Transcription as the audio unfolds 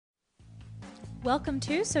Welcome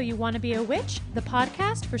to So You Want to Be a Witch, the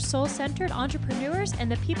podcast for soul-centered entrepreneurs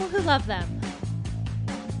and the people who love them.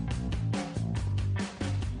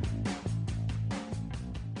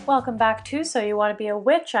 Welcome back to So You Want to Be a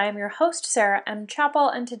Witch. I am your host, Sarah M. Chappell,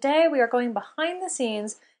 and today we are going behind the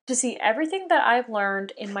scenes to see everything that I've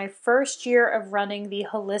learned in my first year of running the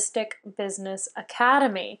Holistic Business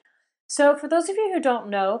Academy. So for those of you who don't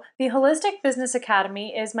know, the Holistic Business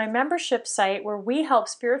Academy is my membership site where we help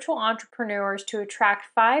spiritual entrepreneurs to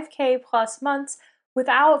attract 5K plus months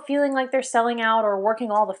without feeling like they're selling out or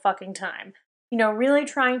working all the fucking time. You know, really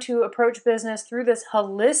trying to approach business through this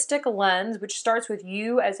holistic lens, which starts with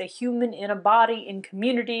you as a human in a body, in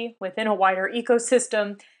community, within a wider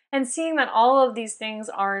ecosystem, and seeing that all of these things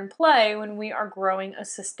are in play when we are growing a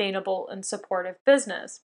sustainable and supportive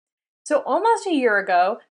business. So almost a year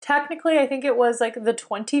ago, technically I think it was like the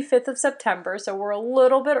 25th of September, so we're a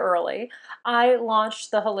little bit early, I launched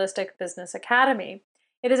the Holistic Business Academy.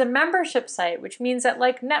 It is a membership site, which means that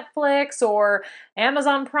like Netflix or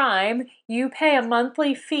Amazon Prime, you pay a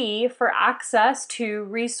monthly fee for access to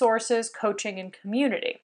resources, coaching, and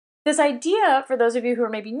community. This idea, for those of you who are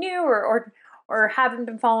maybe new or haven't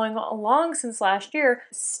been following along since last year,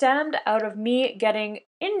 stemmed out of me getting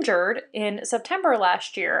injured in September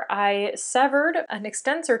last year. I severed an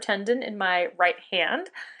extensor tendon in my right hand,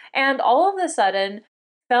 and all of a sudden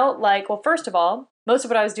felt like, well, first of all, most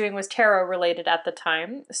of what I was doing was tarot related at the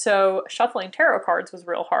time, so shuffling tarot cards was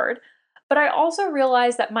real hard. But I also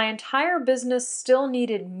realized that my entire business still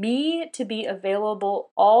needed me to be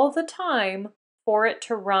available all the time for it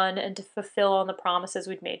to run and to fulfill on the promises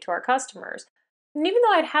we'd made to our customers. And even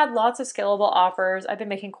though I'd had lots of scalable offers, I've been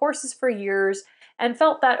making courses for years and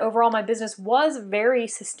felt that overall my business was very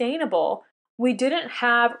sustainable, we didn't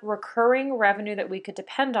have recurring revenue that we could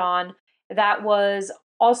depend on that was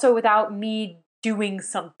also without me doing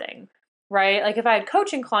something, right? Like if I had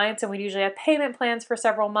coaching clients and we'd usually have payment plans for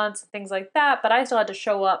several months and things like that, but I still had to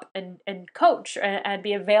show up and coach and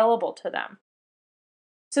be available to them.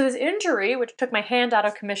 So this injury, which took my hand out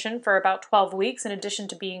of commission for about 12 weeks, in addition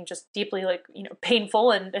to being just deeply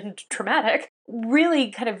painful and traumatic,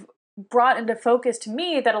 really kind of brought into focus to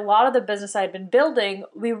me that a lot of the business I had been building,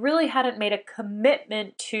 we really hadn't made a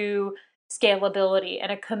commitment to scalability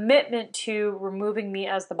and a commitment to removing me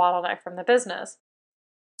as the bottleneck from the business.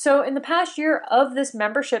 So in the past year of this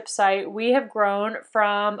membership site, we have grown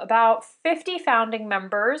from about 50 founding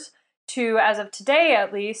members to, as of today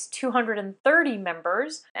at least, 230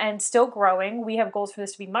 members, and still growing. We have goals for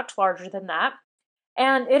this to be much larger than that.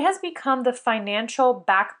 And it has become the financial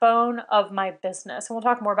backbone of my business. And we'll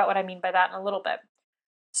talk more about what I mean by that in a little bit.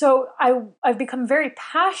 So I've become very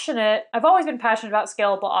passionate. I've always been passionate about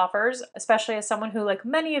scalable offers, especially as someone who, like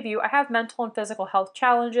many of you, I have mental and physical health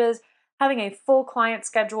challenges. Having a full client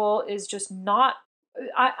schedule is just not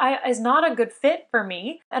is not a good fit for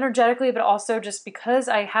me energetically, but also just because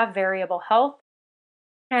I have variable health.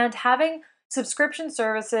 And having subscription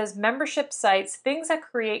services, membership sites, things that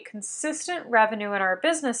create consistent revenue in our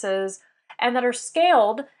businesses and that are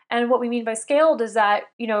scaled. And what we mean by scaled is that,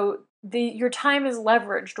 your time is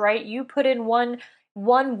leveraged, right? You put in one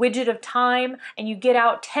widget of time and you get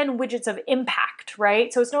out 10 widgets of impact,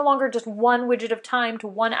 right? So it's no longer just one widget of time to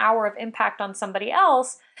 1 hour of impact on somebody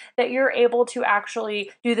else, that you're able to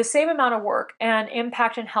actually do the same amount of work and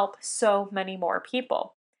impact and help so many more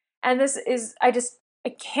people. And this is, I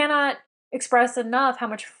cannot express enough how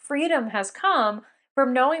much freedom has come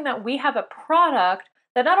from knowing that we have a product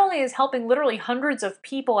that not only is helping literally hundreds of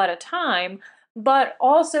people at a time, but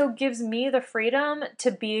also gives me the freedom to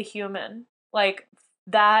be a human. Like,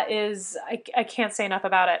 that is, I can't say enough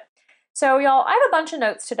about it. So y'all, I have a bunch of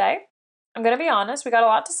notes today. I'm going to be honest, we got a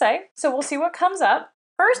lot to say. So we'll see what comes up.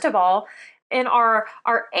 First of all, in our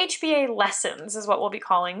HBA lessons is what we'll be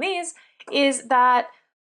calling these, is that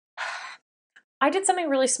I did something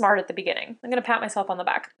really smart at the beginning. I'm going to pat myself on the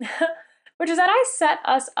back, which is that I set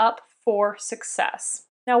us up for success.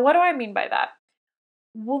 Now, what do I mean by that?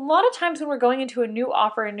 Well, a lot of times when we're going into a new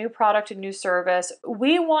offer, a new product, a new service,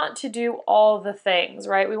 we want to do all the things,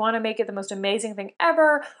 right? We want to make it the most amazing thing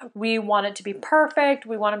ever. We want it to be perfect.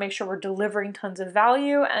 We want to make sure we're delivering tons of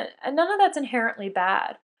value, and none of that's inherently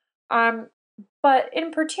bad. But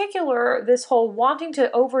in particular, this whole wanting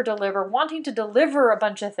to over-deliver, wanting to deliver a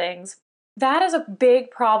bunch of things, that is a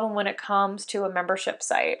big problem when it comes to a membership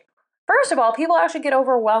site. First of all, people actually get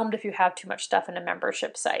overwhelmed if you have too much stuff in a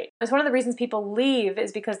membership site. It's one of the reasons people leave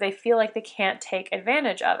is because they feel like they can't take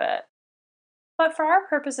advantage of it. But for our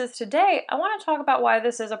purposes today, I want to talk about why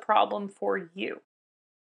this is a problem for you.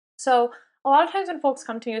 So a lot of times when folks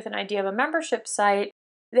come to me with an idea of a membership site,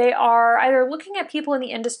 They are either looking at people in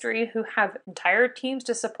the industry who have entire teams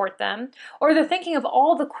to support them, or they're thinking of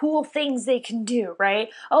all the cool things they can do, right?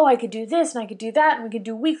 Oh, I could do this and I could do that, and we could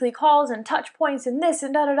do weekly calls and touch points and this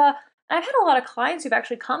and da da da. And I've had a lot of clients who've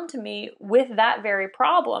actually come to me with that very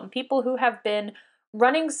problem. People who have been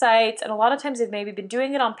running sites, and a lot of times they've maybe been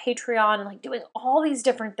doing it on Patreon and like doing all these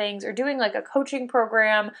different things, or doing like a coaching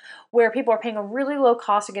program where people are paying a really low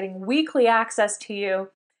cost of getting weekly access to you.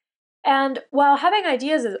 And while having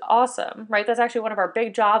ideas is awesome, right? That's actually one of our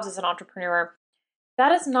big jobs as an entrepreneur.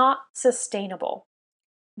 That is not sustainable.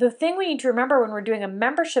 The thing we need to remember when we're doing a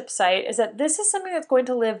membership site is that this is something that's going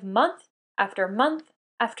to live month after month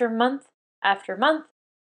after month after month,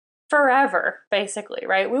 forever, basically,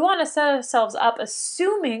 right? We want to set ourselves up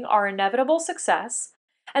assuming our inevitable success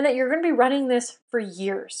and that you're going to be running this for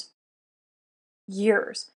years.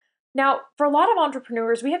 Years. Now, for a lot of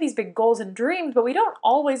entrepreneurs, we have these big goals and dreams, but we don't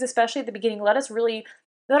always, especially at the beginning, let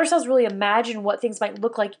ourselves really imagine what things might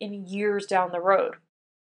look like in years down the road.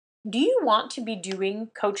 Do you want to be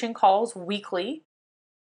doing coaching calls weekly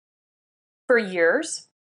for years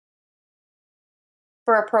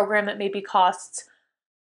for a program that maybe costs,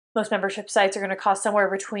 most membership sites are going to cost somewhere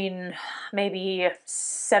between maybe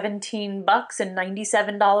 $17 and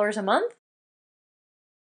 $97 a month?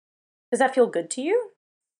 Does that feel good to you?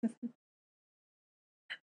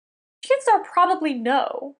 Chances are probably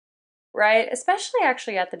no, right? Especially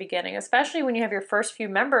actually at the beginning, especially when you have your first few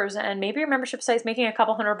members and maybe your membership site's making a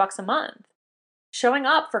couple $100 a month. Showing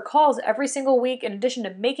up for calls every single week, in addition to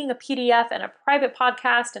making a PDF and a private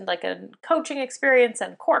podcast and like a coaching experience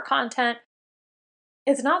and core content,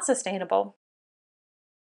 it's not sustainable.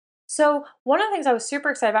 So one of the things I was super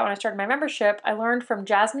excited about when I started my membership, I learned from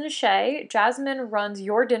Jasmine Shea. Jasmine runs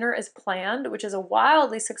Your Dinner is Planned, which is a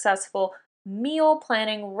wildly successful meal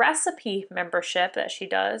planning recipe membership that she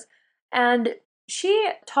does. And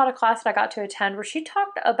she taught a class that I got to attend where she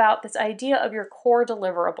talked about this idea of your core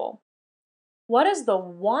deliverable. What is the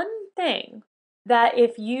one thing that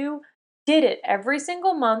if you did it every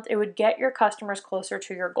single month, it would get your customers closer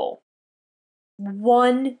to your goal?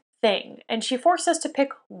 One thing. And she forced us to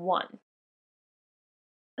pick one.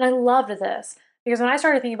 And I loved this because when I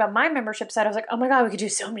started thinking about my membership site, I was like, oh my God, we could do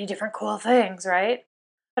so many different cool things, right?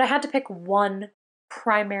 But I had to pick one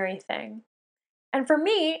primary thing. And for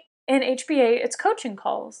me, in HBA, it's coaching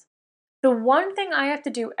calls. The one thing I have to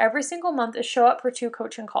do every single month is show up for 2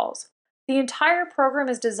 coaching calls. The entire program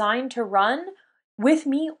is designed to run with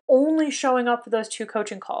me only showing up for those 2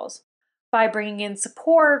 coaching calls. By bringing in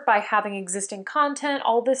support, by having existing content,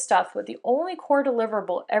 all this stuff. But the only core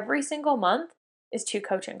deliverable every single month is 2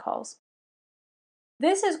 coaching calls.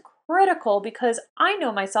 This is critical because I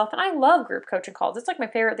know myself and I love group coaching calls. It's like my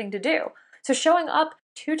favorite thing to do. So showing up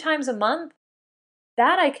 2 times a month,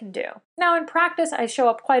 that I can do. Now in practice, I show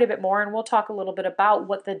up quite a bit more, and we'll talk a little bit about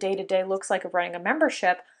what the day-to-day looks like of running a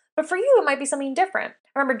membership. But for you, it might be something different.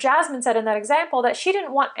 I remember Jasmine said in that example that she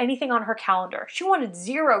didn't want anything on her calendar. She wanted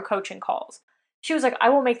 0 coaching calls. She was like, I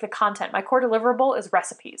will make the content. My core deliverable is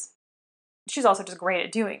recipes. She's also just great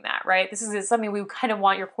at doing that, right? This is something we kind of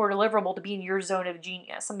want your core deliverable to be in your zone of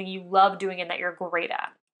genius, something you love doing and that you're great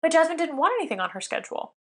at. But Jasmine didn't want anything on her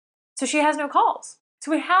schedule. So she has no calls.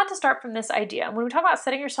 So we had to start from this idea. And when we talk about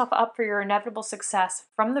setting yourself up for your inevitable success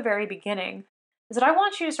from the very beginning, is that I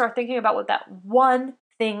want you to start thinking about what that one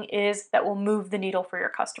thing is that will move the needle for your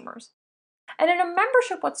customers. And in a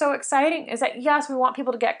membership, what's so exciting is that yes, we want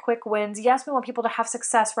people to get quick wins. Yes, we want people to have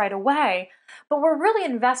success right away, but we're really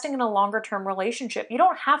investing in a longer term relationship. You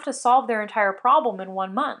don't have to solve their entire problem in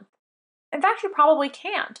 1 month. In fact, you probably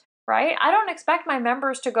can't, right? I don't expect my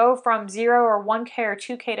members to go from 0 or 1K or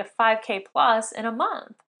 2K to 5K plus in a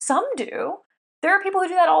month. Some do. There are people who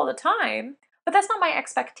do that all the time, but that's not my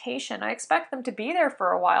expectation. I expect them to be there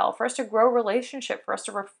for a while, for us to grow relationship, for us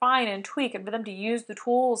to refine and tweak, and for them to use the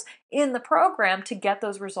tools in the program to get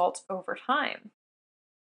those results over time.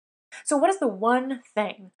 So what is the one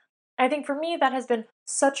thing? I think for me, that has been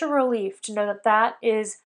such a relief to know that that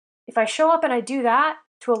is, if I show up and I do that,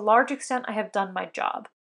 to a large extent, I have done my job.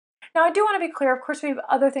 Now, I do want to be clear, of course, we have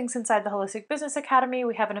other things inside the Holistic Business Academy.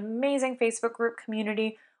 We have an amazing Facebook group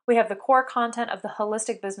community. We have the core content of the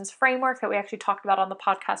Holistic Business Framework that we actually talked about on the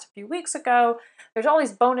podcast a few weeks ago. There's all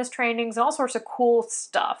these bonus trainings and all sorts of cool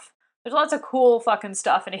stuff. There's lots of cool fucking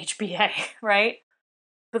stuff in HBA, right?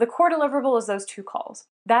 But the core deliverable is those 2 calls.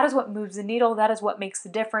 That is what moves the needle. That is what makes the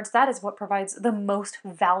difference. That is what provides the most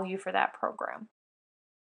value for that program.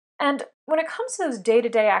 And when it comes to those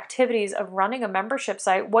day-to-day activities of running a membership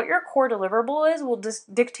site, what your core deliverable is will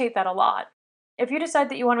just dictate that a lot. If you decide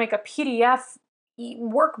that you want to make a PDF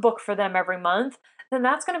workbook for them every month, then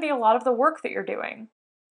that's going to be a lot of the work that you're doing.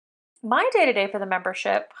 My day-to-day for the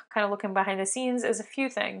membership, kind of looking behind the scenes, is a few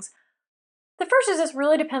things. The first is this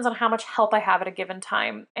really depends on how much help I have at a given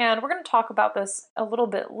time. And we're going to talk about this a little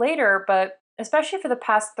bit later, but especially for the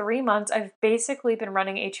past 3 months, I've basically been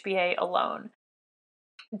running HBA alone.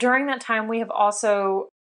 During that time, we have also,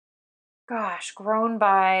 grown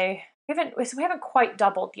by, we haven't quite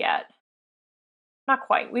doubled yet. Not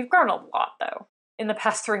quite. We've grown a lot though in the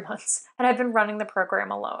past 3 months, and I've been running the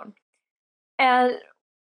program alone. And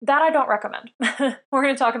that I don't recommend. We're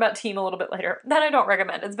going to talk about team a little bit later. That I don't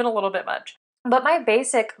recommend. It's been a little bit much. But my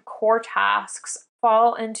basic core tasks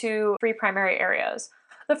fall into three primary areas.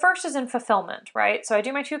 The first is in fulfillment, right? So I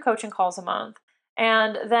do my 2 coaching calls a month.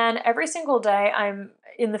 And then every single day I'm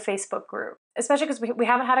in the Facebook group, especially because we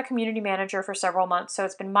haven't had a community manager for several months. So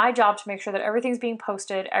it's been my job to make sure that everything's being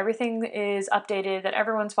posted, everything is updated, that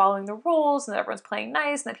everyone's following the rules, and that everyone's playing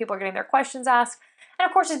nice, and that people are getting their questions asked. And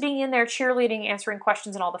of course, just being in there cheerleading, answering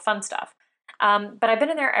questions, and all the fun stuff. But I've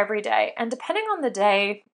been in there every day. And depending on the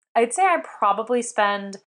day, I'd say I probably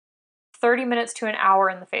spend 30 minutes to an hour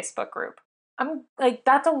in the Facebook group. I'm like,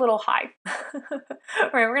 that's a little high.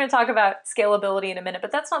 Right, we're going to talk about scalability in a minute,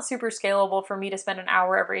 but that's not super scalable for me to spend an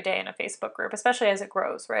hour every day in a Facebook group, especially as it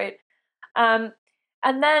grows, right? And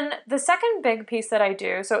then the second big piece that I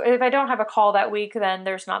do, so if I don't have a call that week, then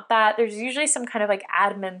there's not that. There's usually some kind of like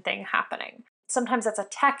admin thing happening. Sometimes that's a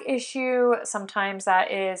tech issue. Sometimes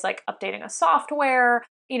that is like updating a software.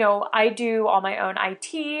 I do all my own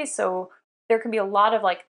IT, so there can be a lot of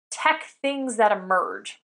like tech things that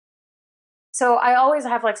emerge. So I always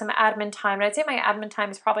have like some admin time, and I'd say my admin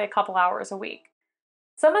time is probably a couple hours a week.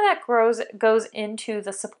 Some of that goes into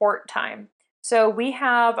the support time. So we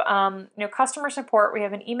have customer support, we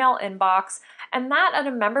have an email inbox, and that at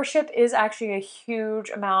a membership is actually a huge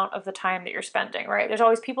amount of the time that you're spending, right? There's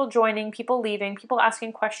always people joining, people leaving, people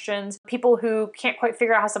asking questions, people who can't quite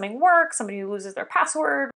figure out how something works, somebody who loses their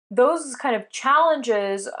password. Those kind of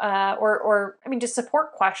challenges, just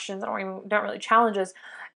support questions, not really challenges,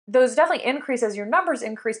 those definitely increase as your numbers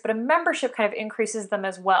increase, but a membership kind of increases them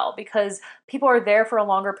as well because people are there for a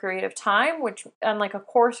longer period of time, which unlike a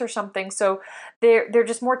course or something, so they're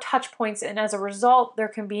just more touch points, and as a result, there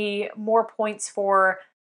can be more points for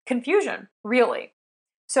confusion, really.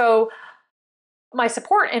 So my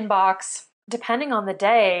support inbox, depending on the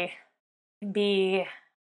day, can be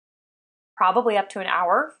probably up to an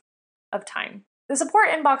hour of time. The support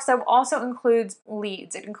inbox, though, also includes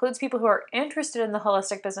leads. It includes people who are interested in the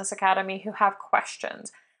Holistic Business Academy who have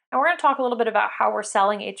questions. And we're going to talk a little bit about how we're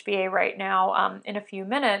selling HBA right now in a few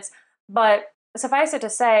minutes. But suffice it to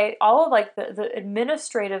say, all of like the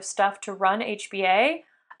administrative stuff to run HBA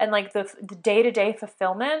and like the day-to-day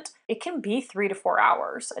fulfillment, it can be 3 to 4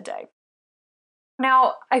 hours a day.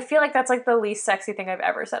 Now, I feel like that's like the least sexy thing I've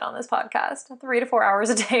ever said on this podcast. 3 to 4 hours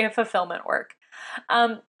a day of fulfillment work.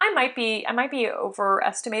 I might be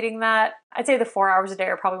overestimating that. I'd say the 4 hours a day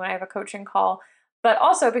are probably when I have a coaching call. But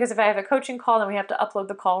also because if I have a coaching call, then we have to upload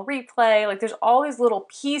the call replay. Like there's all these little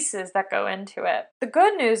pieces that go into it. The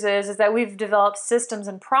good news is that we've developed systems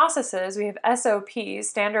and processes. We have SOPs,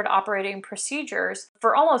 standard operating procedures,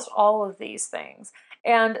 for almost all of these things.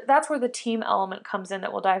 And that's where the team element comes in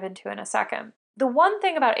that we'll dive into in a second. The one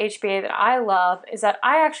thing about HBA that I love is that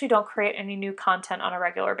I actually don't create any new content on a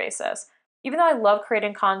regular basis. Even though I love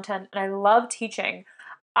creating content and I love teaching,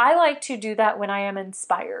 I like to do that when I am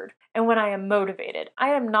inspired and when I am motivated. I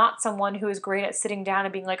am not someone who is great at sitting down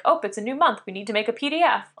and being like, oh, it's a new month, we need to make a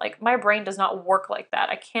PDF. Like my brain does not work like that.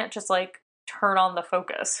 I can't just like turn on the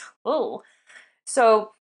focus. Ooh.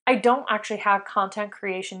 So I don't actually have content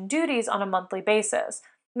creation duties on a monthly basis.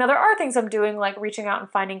 Now, there are things I'm doing like reaching out and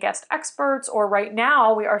finding guest experts, or right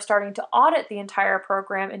now we are starting to audit the entire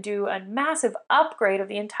program and do a massive upgrade of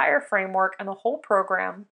the entire framework and the whole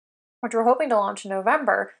program, which we're hoping to launch in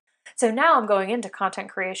November. So now I'm going into content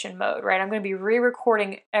creation mode, right? I'm going to be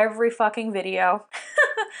re-recording every fucking video.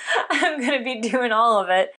 I'm going to be doing all of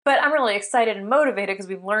it, but I'm really excited and motivated because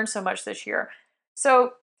we've learned so much this year.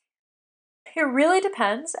 So it really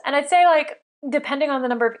depends. And I'd say like, depending on the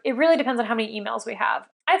number it really depends on how many emails we have.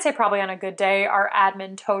 I'd say probably on a good day, our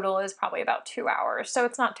admin total is probably about 2 hours. So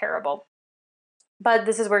it's not terrible. But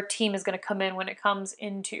this is where team is going to come in when it comes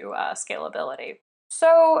into scalability.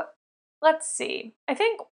 So let's see. I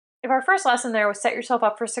think if our first lesson there was set yourself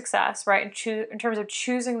up for success, right? And in terms of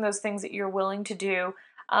choosing those things that you're willing to do.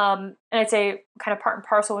 And I'd say kind of part and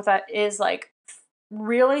parcel with that is like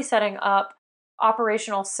really setting up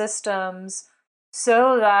operational systems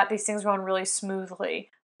so that these things run really smoothly.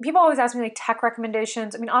 People always ask me like tech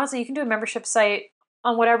recommendations. I mean, honestly, you can do a membership site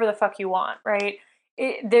on whatever the fuck you want, right?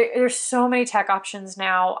 There's so many tech options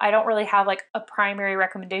now. I don't really have like a primary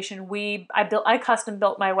recommendation. I custom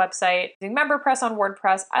built my website using MemberPress on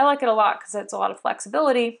WordPress. I like it a lot because it's a lot of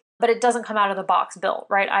flexibility, but it doesn't come out of the box built,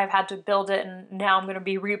 right? I've had to build it and now I'm going to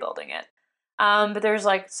be rebuilding it. But there's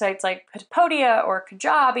like sites like Podia or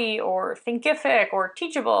Kajabi or Thinkific or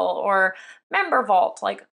Teachable or MemberVault.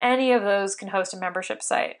 Like any of those can host a membership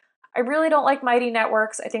site. I really don't like Mighty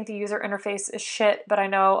Networks. I think the user interface is shit, but I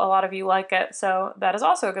know a lot of you like it. So that is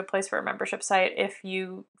also a good place for a membership site if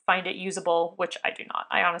you find it usable, which I do not.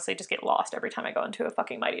 I honestly just get lost every time I go into a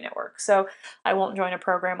fucking Mighty Network. So I won't join a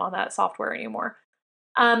program on that software anymore.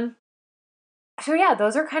 So yeah,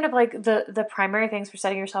 those are kind of like the primary things for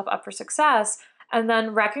setting yourself up for success. And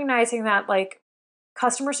then recognizing that like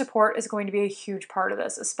customer support is going to be a huge part of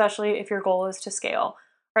this, especially if your goal is to scale,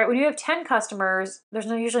 right? When you have 10 customers, there's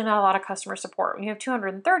usually not a lot of customer support. When you have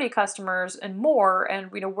 230 customers and more,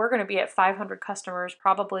 and we're going to be at 500 customers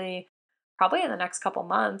probably in the next couple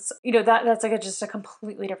months, that's like just a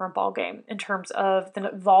completely different ballgame in terms of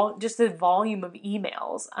just the volume of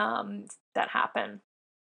emails that happen.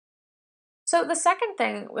 So the second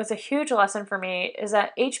thing was a huge lesson for me is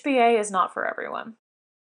that HBA is not for everyone.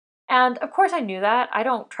 And of course I knew that. I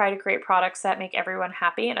don't try to create products that make everyone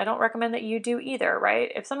happy, and I don't recommend that you do either,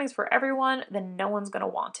 right? If something's for everyone, then no one's going to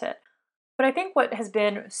want it. But I think what has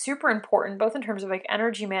been super important, both in terms of like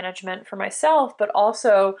energy management for myself, but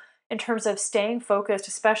also in terms of staying focused,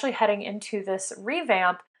 especially heading into this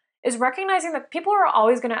revamp, is recognizing that people are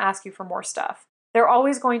always going to ask you for more stuff. They're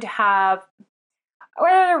always going to have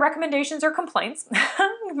whether recommendations or complaints,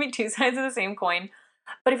 can be two sides of the same coin.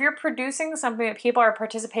 But if you're producing something that people are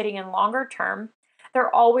participating in longer term,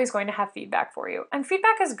 they're always going to have feedback for you. And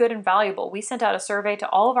feedback is good and valuable. We sent out a survey to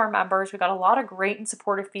all of our members. We got a lot of great and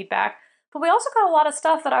supportive feedback, but we also got a lot of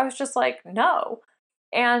stuff that I was just like, no.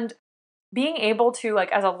 And being able to,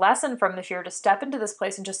 like, as a lesson from this year, to step into this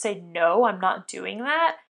place and just say, no, I'm not doing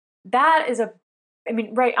that, that is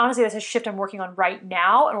right, honestly, that's a shift I'm working on right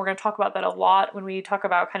now. And we're going to talk about that a lot when we talk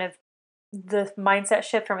about kind of the mindset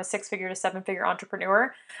shift from a 6-figure to 7-figure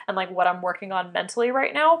entrepreneur and like what I'm working on mentally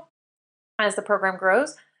right now as the program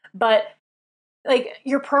grows. But like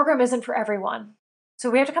your program isn't for everyone.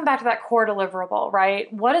 So we have to come back to that core deliverable,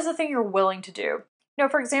 right? What is the thing you're willing to do?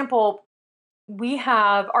 For example, we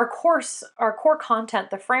have our core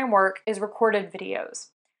content, the framework is recorded videos.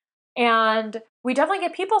 And we definitely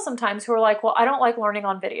get people sometimes who are like, well, I don't like learning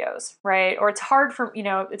on videos, right? Or it's hard for me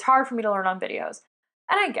to learn on videos.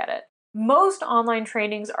 And I get it. Most online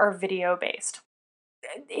trainings are video based.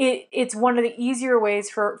 It's one of the easier ways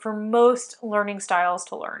for most learning styles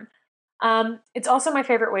to learn. It's also my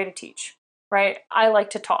favorite way to teach, right? I like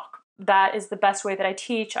to talk. That is the best way that I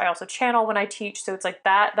teach. I also channel when I teach. So it's like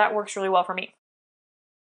that works really well for me.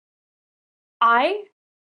 I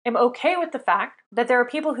am okay with the fact that there are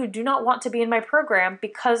people who do not want to be in my program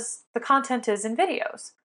because the content is in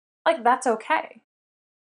videos. Like, that's okay.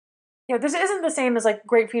 This isn't the same as like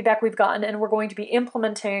great feedback we've gotten and we're going to be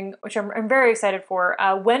implementing, which I'm very excited for,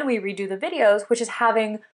 when we redo the videos, which is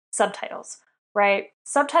having subtitles, right?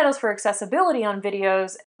 Subtitles for accessibility on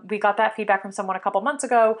videos. We got that feedback from someone a couple months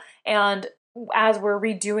ago. And as we're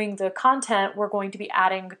redoing the content, we're going to be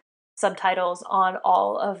adding subtitles on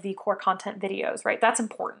all of the core content videos, right? That's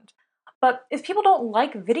important. But if people don't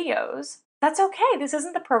like videos, that's okay. This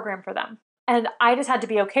isn't the program for them. And I just had to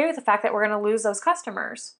be okay with the fact that we're going to lose those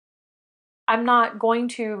customers. I'm not going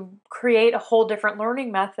to create a whole different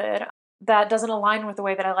learning method that doesn't align with the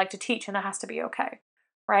way that I like to teach, and that has to be okay,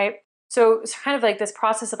 right? So it's kind of like this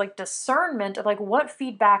process of like discernment of like what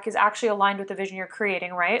feedback is actually aligned with the vision you're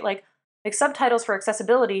creating, right? Like subtitles for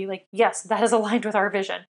accessibility, like, yes, that is aligned with our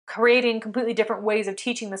vision. Creating completely different ways of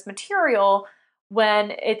teaching this material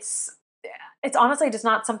when it's honestly just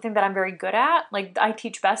not something that I'm very good at. Like, I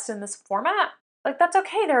teach best in this format. Like, that's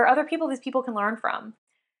okay. There are other people these people can learn from.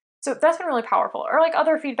 So that's been really powerful. Or like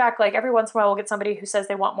other feedback, like every once in a while we'll get somebody who says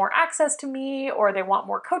they want more access to me or they want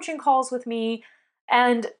more coaching calls with me.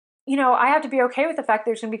 And, I have to be okay with the fact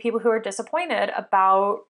there's going to be people who are disappointed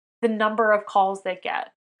about the number of calls they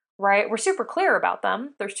get, right? We're super clear about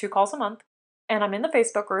them. There's 2 calls a month and I'm in the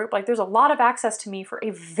Facebook group. Like, there's a lot of access to me for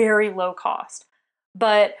a very low cost.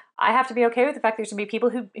 But I have to be okay with the fact there's going to be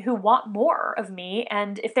people who want more of me.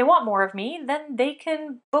 And if they want more of me, then they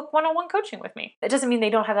can book one-on-one coaching with me. It doesn't mean they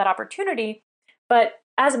don't have that opportunity. But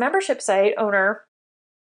as a membership site owner,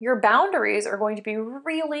 your boundaries are going to be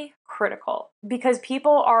really critical because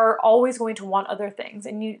people are always going to want other things.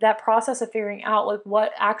 And that process of figuring out like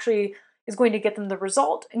what actually is going to get them the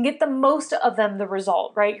result and get the most of them the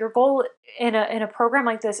result, right? Your goal in a program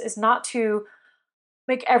like this is not to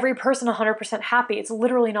make every person 100% happy. It's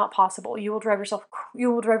literally not possible. You will drive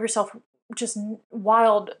yourself just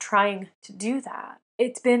wild trying to do that.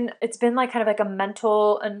 It's been like kind of like a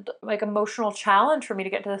mental and like emotional challenge for me to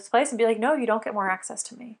get to this place and be like, no, you don't get more access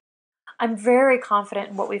to me. I'm very confident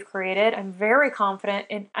in what we've created. I'm very confident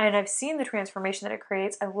in, and I've seen the transformation that it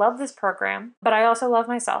creates. I love this program, but I also love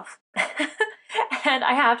myself. And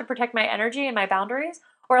I have to protect my energy and my boundaries,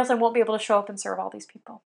 or else I won't be able to show up and serve all these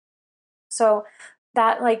people. So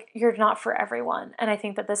that, like, you're not for everyone. And I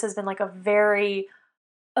think that this has been like a very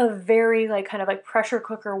like kind of like pressure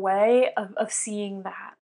cooker way of seeing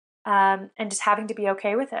that. And just having to be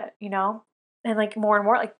okay with it, you know? And like more and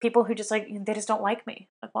more, like people who just like, they just don't like me.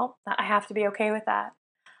 Like, well, I have to be okay with that.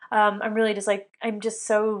 I'm really just like, I'm just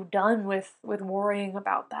so done with worrying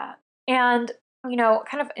about that. And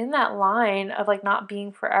kind of in that line of like not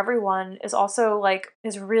being for everyone is also like,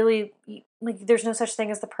 is really like, there's no such thing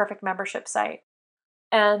as the perfect membership site.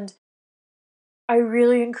 And I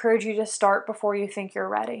really encourage you to start before you think you're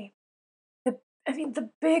ready. I mean, the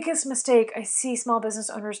biggest mistake I see small business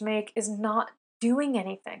owners make is not doing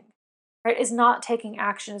anything, right? Is not taking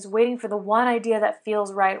action, is waiting for the one idea that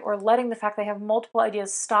feels right, or letting the fact they have multiple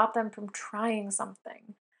ideas stop them from trying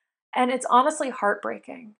something. And it's honestly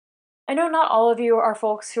heartbreaking. I know not all of you are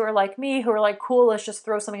folks who are like me, who are like, cool, let's just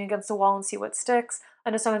throw something against the wall and see what sticks. I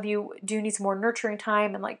know some of you do need some more nurturing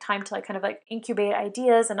time and like time to like kind of like incubate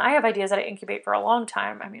ideas. And I have ideas that I incubate for a long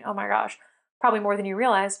time. I mean, oh my gosh, probably more than you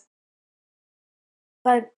realize.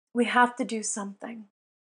 But we have to do something.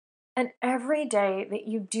 And every day that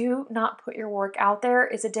you do not put your work out there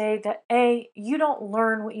is a day that you don't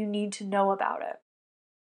learn what you need to know about it.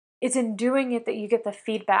 It's in doing it that you get the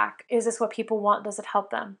feedback. Is this what people want? Does it help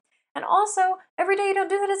them? And also, every day you don't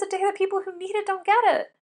do that is a day that people who need it don't get it.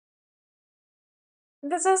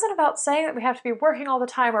 This isn't about saying that we have to be working all the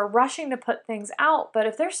time or rushing to put things out, but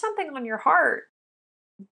if there's something on your heart,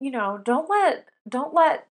 don't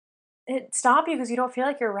let it stop you because you don't feel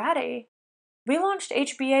like you're ready. We launched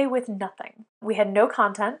HBA with nothing. We had no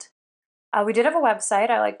content. We did have a website.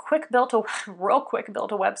 I like real quick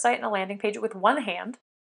built a website and a landing page with one hand.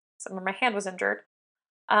 So my hand was injured.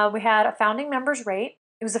 We had a founding members rate.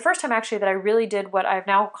 It was the first time actually that I really did what I've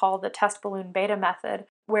now called the test balloon beta method,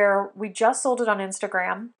 where we just sold it on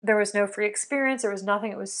Instagram. There was no free experience. There was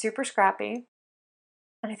nothing. It was super scrappy.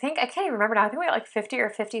 And I can't even remember now. I think we got like 50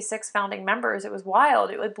 or 56 founding members. It was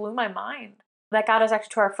wild. It like blew my mind. That got us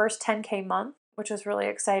actually to our first 10K month, which was really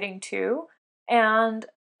exciting too. And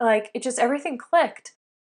like it just everything clicked.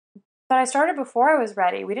 But I started before I was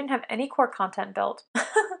ready. We didn't have any core content built.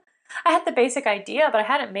 I had the basic idea, but I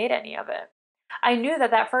hadn't made any of it. I knew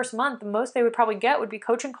that that first month, the most they would probably get would be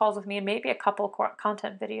coaching calls with me and maybe a couple core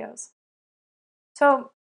content videos.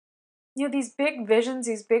 So, these big visions,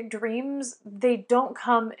 these big dreams, they don't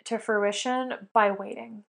come to fruition by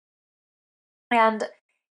waiting. And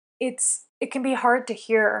it can be hard to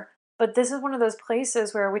hear, but this is one of those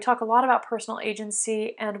places where we talk a lot about personal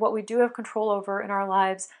agency and what we do have control over in our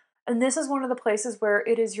lives. And this is one of the places where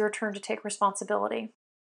it is your turn to take responsibility.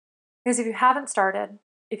 Because if you haven't started,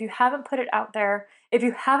 if you haven't put it out there, if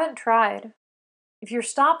you haven't tried, if you're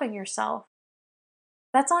stopping yourself,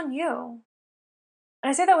 that's on you. And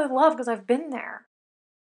I say that with love because I've been there.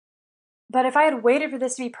 But if I had waited for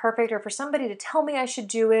this to be perfect or for somebody to tell me I should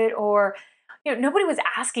do it, or, nobody was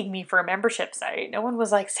asking me for a membership site. No one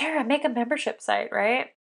was like, Sarah, make a membership site,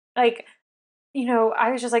 right? Like, I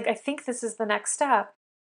was just like, I think this is the next step.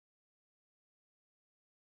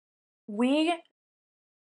 We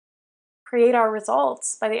create our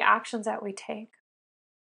results by the actions that we take.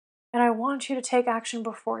 And I want you to take action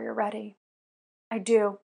before you're ready. I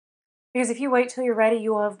do. Because if you wait till you're ready,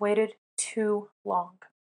 you will have waited too long.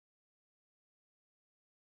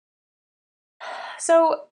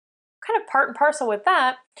 So, kind of part and parcel with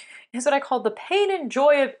that is what I call the pain and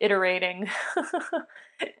joy of iterating.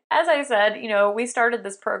 As I said, we started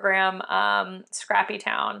this program, Scrappy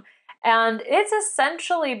Town, and it's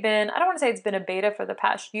essentially been, I don't want to say it's been a beta for the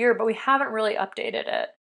past year, but we haven't really updated it.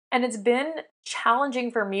 And it's been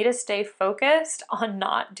challenging for me to stay focused on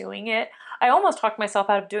not doing it. I almost talked myself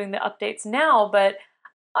out of doing the updates now, but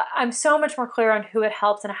I'm so much more clear on who it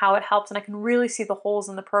helps and how it helps, and I can really see the holes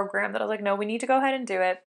in the program that I was like, no, we need to go ahead and do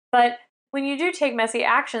it. But when you do take messy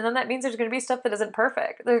action, then that means there's going to be stuff that isn't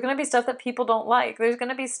perfect. There's going to be stuff that people don't like. There's going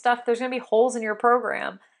to be holes in your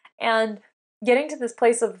program. And getting to this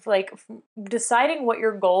place of like deciding what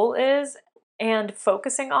your goal is and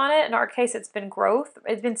focusing on it. In our case, it's been growth.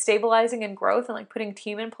 It's been stabilizing and growth and like putting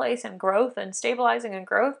team in place and growth and stabilizing and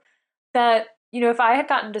growth. That, if I had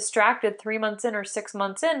gotten distracted 3 months in or 6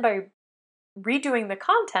 months in by redoing the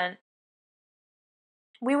content,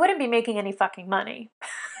 we wouldn't be making any fucking money.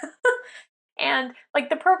 And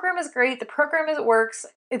like the program is great, the program works,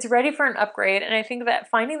 it's ready for an upgrade. And I think that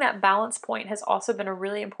finding that balance point has also been a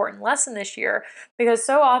really important lesson this year, because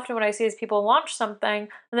so often what I see is people launch something and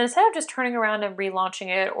then instead of just turning around and relaunching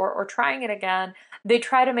it or trying it again, they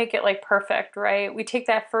try to make it like perfect, right? We take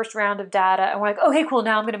that first round of data and we're like, okay, cool,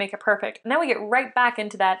 now I'm going to make it perfect. And then we get right back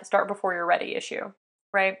into that start before you're ready issue,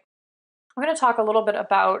 right? I'm going to talk a little bit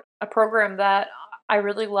about a program that I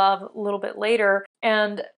really love a little bit later,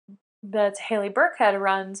 and that Haley Burkhead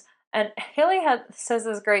runs. And Haley says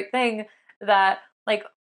this great thing that, like,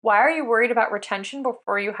 why are you worried about retention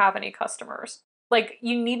before you have any customers? Like,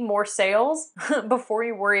 you need more sales before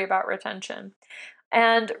you worry about retention.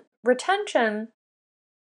 And retention,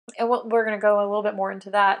 and we're going to go a little bit more into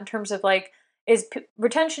that in terms of like,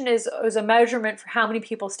 retention is a measurement for how many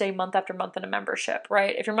people stay month after month in a membership,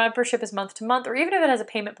 right? If your membership is month to month, or even if it has a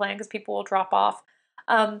payment plan, because people will drop off,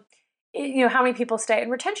 how many people stay.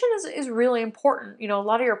 And retention is really important. A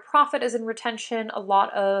lot of your profit is in retention. A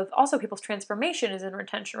lot of also people's transformation is in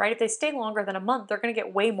retention, right? If they stay longer than a month, they're going to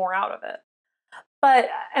get way more out of it.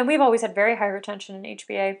 And we've always had very high retention in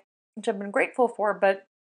HBA, which I've been grateful for, but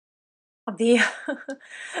but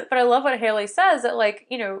I love what Haley says, that like,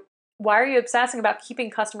 why are you obsessing about keeping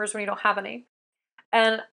customers when you don't have any?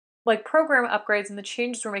 And like program upgrades and the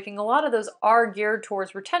changes we're making, a lot of those are geared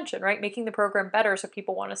towards retention, right? Making the program better so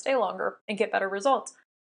people want to stay longer and get better results.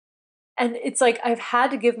 And it's like I've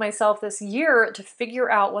had to give myself this year to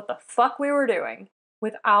figure out what the fuck we were doing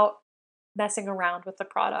without messing around with the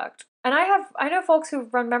product. And I know folks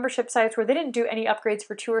who've run membership sites where they didn't do any upgrades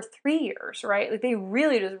for 2 or 3 years, right? Like they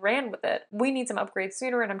really just ran with it. We need some upgrades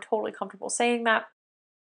sooner, and I'm totally comfortable saying that.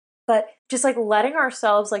 But just like letting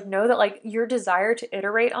ourselves like know that like your desire to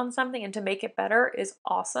iterate on something and to make it better is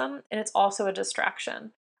awesome. And it's also a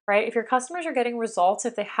distraction, right? If your customers are getting results,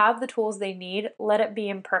 if they have the tools they need, let it be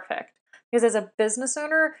imperfect. Because as a business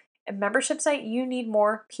owner, a membership site, you need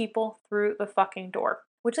more people through the fucking door.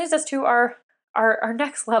 Which leads us to our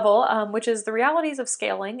next level, which is the realities of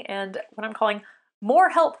scaling and what I'm calling more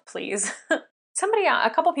help, please.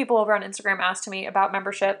 A couple people over on Instagram asked me about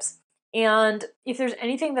memberships and if there's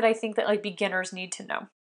anything that I think that like beginners need to know.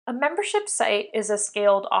 A membership site is a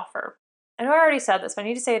scaled offer. I know I already said this, but I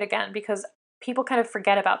need to say it again because people kind of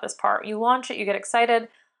forget about this part. You launch it, you get excited,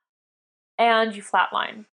 and you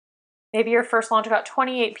flatline. Maybe your first launch got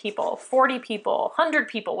 28 people, 40 people, 100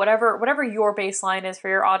 people, whatever your baseline is for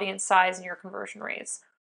your audience size and your conversion rates.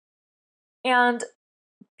 And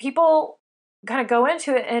people kind of go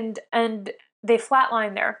into it and they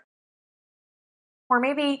flatline there. Or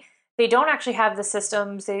maybe they don't actually have the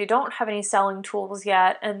systems, they don't have any selling tools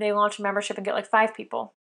yet, and they launch a membership and get like 5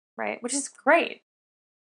 people, right? Which is great.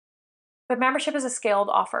 But membership is a scaled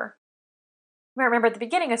offer. Remember at the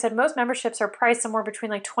beginning, I said most memberships are priced somewhere between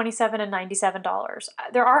like $27 and $97.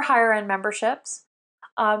 There are higher end memberships.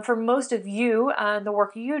 For most of you and the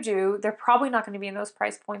work you do, they're probably not going to be in those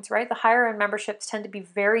price points, right? The higher end memberships tend to be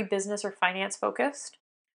very business or finance focused.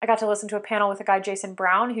 I got to listen to a panel with a guy, Jason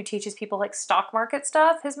Brown, who teaches people like stock market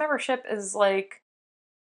stuff. His membership is like,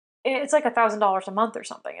 it's like $1,000 a month or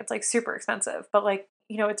something. It's like super expensive, but like,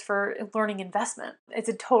 it's for learning investment. It's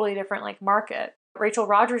a totally different like market. Rachel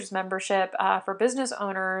Rogers' membership for business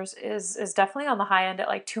owners is definitely on the high end at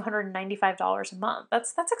like $295 a month.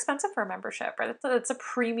 That's expensive for a membership, right? That's a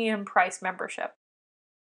premium price membership.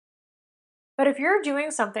 But if you're doing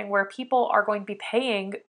something where people are going to be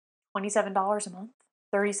paying $27 a month,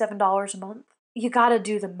 $37 a month, you got to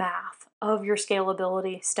do the math of your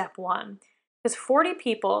scalability step one. Because 40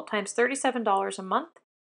 people times $37 a month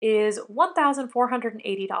is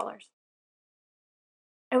 $1,480.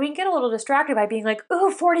 And we can get a little distracted by being like, ooh,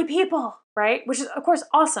 40 people, right? Which is, of course,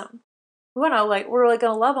 awesome. We're going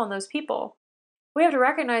to love on those people. We have to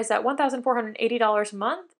recognize that $1,480 a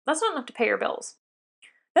month, that's not enough to pay your bills.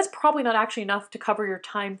 That's probably not actually enough to cover your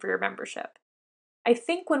time for your membership. I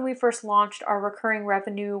think when we first launched, our recurring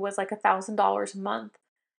revenue was like $1,000 a month.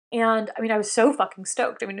 And I was so fucking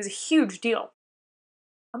stoked. It was a huge deal.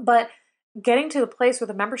 But getting to the place where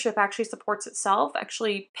the membership actually supports itself,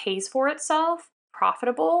 actually pays for itself,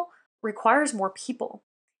 profitable, requires more people.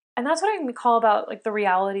 And that's what I call about like the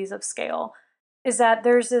realities of scale, is that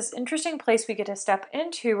there's this interesting place we get to step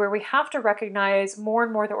into where we have to recognize more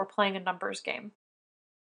and more that we're playing a numbers game.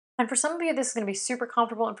 And for some of you, this is going to be super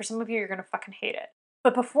comfortable, and for some of you, you're going to fucking hate it.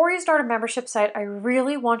 But before you start a membership site, I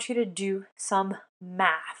really want you to do some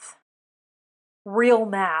math. Real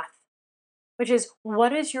math. Which is,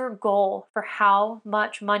 what is your goal for how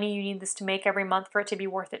much money you need this to make every month for it to be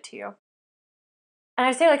worth it to you? And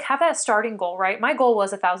I say like have that starting goal, right? My goal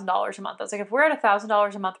was $1,000 a month. I was like, if we're at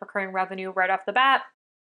 $1,000 a month recurring revenue right off the bat,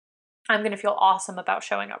 I'm going to feel awesome about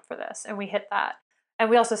showing up for this. And we hit that. And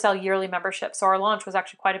we also sell yearly memberships. So our launch was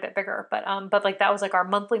actually quite a bit bigger, but like that was like our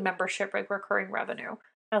monthly membership, like recurring revenue.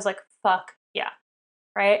 I was like, fuck yeah.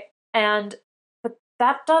 Right. And, but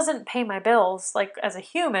that doesn't pay my bills. Like as a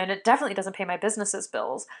human, it definitely doesn't pay my business's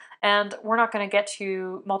bills. And we're not going to get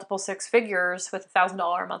to multiple six figures with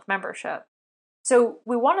 $1,000 a month membership. So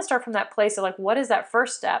we want to start from that place of like, what is that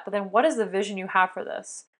first step? But then what is the vision you have for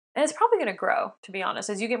this? And it's probably going to grow, to be honest.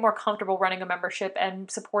 As you get more comfortable running a membership and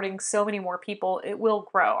supporting so many more people, it will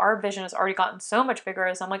grow. Our vision has already gotten so much bigger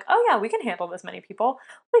as I'm like, oh yeah, we can handle this many people.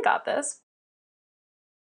 We got this.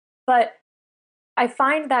 But I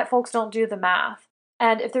find that folks don't do the math.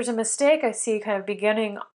 And if there's a mistake I see kind of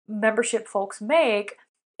beginning membership folks make,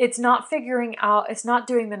 it's not figuring out, it's not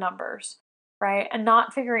doing the numbers, right? And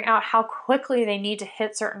not figuring out how quickly they need to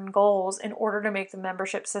hit certain goals in order to make the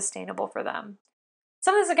membership sustainable for them.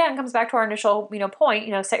 Some of this again comes back to our initial,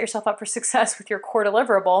 point, set yourself up for success with your core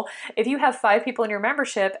deliverable. If you have 5 people in your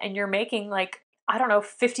membership and you're making like, I don't know,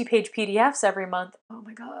 50-page PDFs every month, oh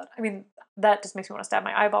my God. I mean, that just makes me want to stab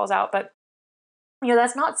my eyeballs out, but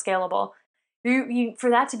that's not scalable. You for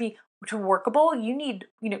that to workable, you need,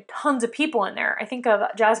 tons of people in there. I think of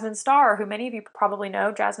Jasmine Starr, who many of you probably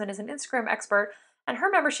know. Jasmine is an Instagram expert, and her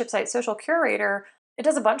membership site, Social Curator, it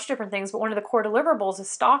does a bunch of different things, but one of the core deliverables is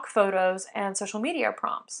stock photos and social media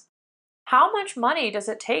prompts. How much money does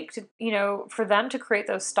it take to, for them to create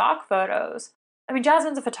those stock photos? I mean,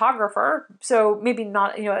 Jasmine's a photographer, so maybe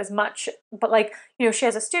not, as much, but like, she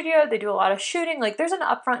has a studio, they do a lot of shooting. Like, there's an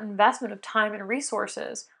upfront investment of time and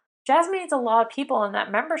resources. Jasmine needs a lot of people in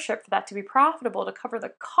that membership for that to be profitable, to cover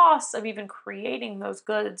the costs of even creating those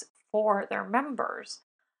goods for their members.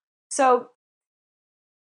 So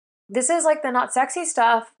this is like the not sexy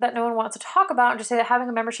stuff that no one wants to talk about and just say that having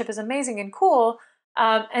a membership is amazing and cool.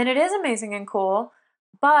 And it is amazing and cool,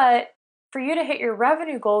 but for you to hit your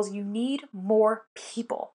revenue goals, you need more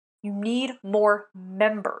people. You need more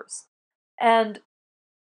members. And,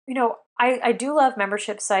 I do love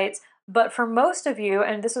membership sites, but for most of you,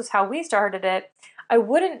 and this was how we started it, I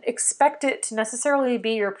wouldn't expect it to necessarily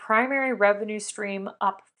be your primary revenue stream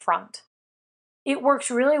up front. It works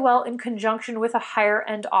really well in conjunction with a higher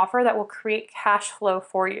end offer that will create cash flow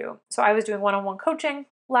for you. So I was doing one-on-one coaching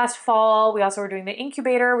last fall. We also were doing the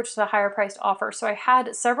incubator, which is a higher priced offer. So I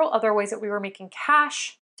had several other ways that we were making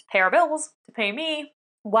cash to pay our bills, to pay me,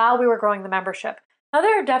 while we were growing the membership. Now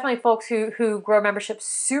there are definitely folks who grow memberships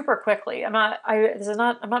super quickly. I'm not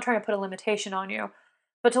trying to put a limitation on you,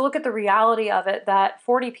 but to look at the reality of it, that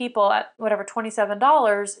 40 people at whatever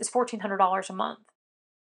 $27 is $1,400 a month.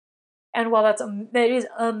 And while that is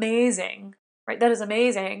amazing, right? That is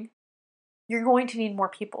amazing. You're going to need more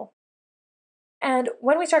people. And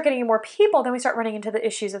when we start getting more people, then we start running into the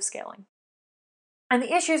issues of scaling. And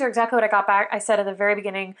the issues are exactly what I said at the very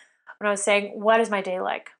beginning when I was saying, what is my day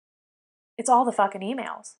like? It's all the fucking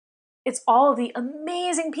emails. It's all of the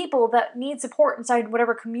amazing people that need support inside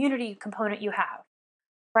whatever community component you have,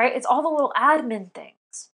 right? It's all the little admin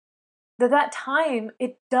things. That time,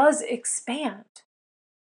 it does expand.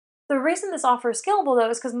 The reason this offer is scalable, though,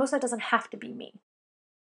 is because most of that doesn't have to be me.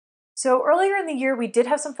 So earlier in the year, we did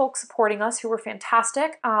have some folks supporting us who were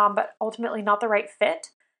fantastic, but ultimately not the right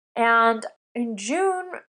fit. And in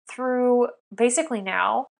June through basically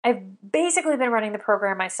now, I've basically been running the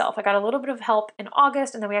program myself. I got a little bit of help in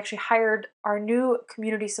August, and then we actually hired our new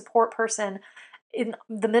community support person in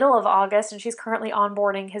the middle of August, and she's currently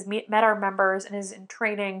onboarding, has met our members, and is in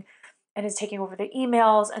training, and is taking over the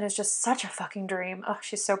emails, and is just such a fucking dream. Oh,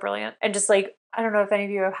 she's so brilliant. And just like, I don't know if any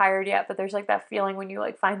of you have hired yet, but there's like that feeling when you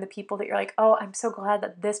like find the people that you're like, oh, I'm so glad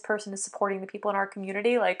that this person is supporting the people in our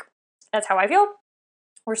community. Like, that's how I feel.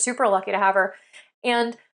 We're super lucky to have her.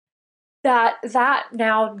 And that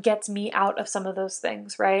now gets me out of some of those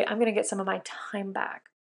things, right? I'm going to get some of my time back.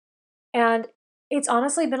 And it's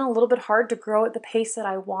honestly been a little bit hard to grow at the pace that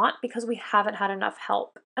I want because we haven't had enough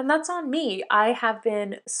help. And that's on me. I have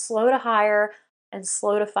been slow to hire and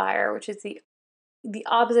slow to fire, which is the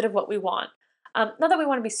opposite of what we want. Not that we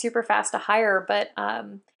want to be super fast to hire, but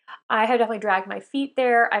I have definitely dragged my feet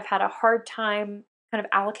there. I've had a hard time kind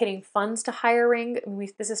of allocating funds to hiring.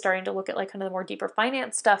 This is starting to look at like kind of the more deeper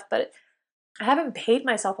finance stuff, but I haven't paid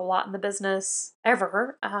myself a lot in the business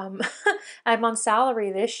ever. I'm on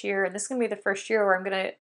salary this year, and this is going to be the first year where I'm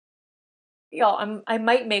going to, I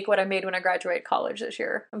might make what I made when I graduated college this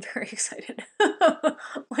year. I'm very excited. I'm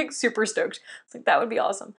like super stoked. It's like, that would be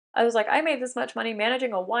awesome. I was like, I made this much money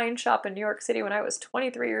managing a wine shop in New York City when I was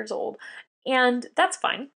 23 years old. And that's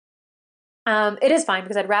fine. It is fine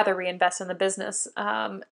because I'd rather reinvest in the business,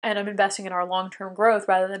 and I'm investing in our long-term growth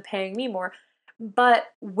rather than paying me more. But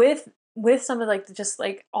with some of like just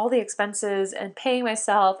like all the expenses and paying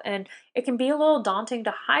myself, and it can be a little daunting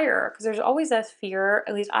to hire because there's always that fear,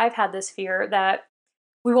 at least I've had this fear that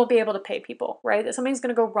we won't be able to pay people, right? That something's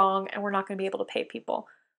going to go wrong and we're not going to be able to pay people.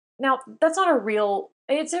 Now, that's not a real,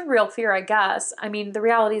 it's a real fear, I guess. I mean, the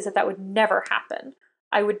reality is that that would never happen.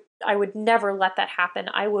 I would never let that happen.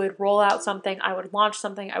 I would roll out something, I would launch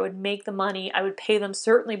something, I would make the money, I would pay them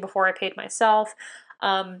certainly before I paid myself.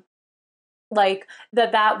 Um, like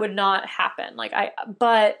that would not happen.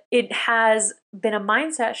 But it has been a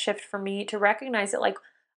mindset shift for me to recognize that like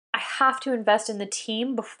I have to invest in the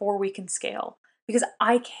team before we can scale because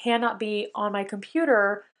I cannot be on my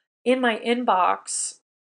computer in my inbox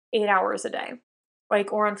 8 hours a day,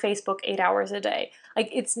 like, or on Facebook 8 hours a day. Like,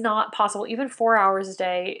 it's not possible. Even 4 hours a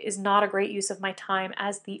day is not a great use of my time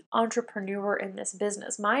as the entrepreneur in this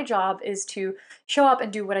business. My job is to show up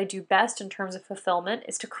and do what I do best in terms of fulfillment,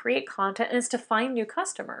 is to create content, and is to find new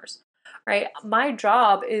customers. Right? My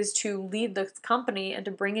job is to lead the company and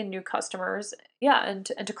to bring in new customers, yeah, and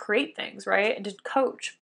to create things, right? And to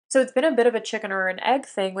coach. So it's been a bit of a chicken or an egg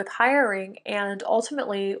thing with hiring, and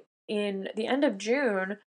ultimately in the end of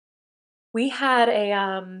June, we had a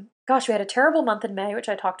we had a terrible month in May, which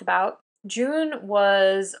I talked about. June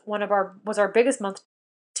was our biggest month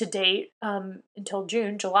to date, until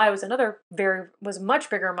June. July was was a much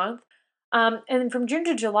bigger month. And from June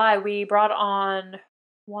to July, we brought on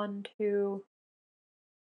one, two,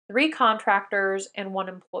 three contractors and one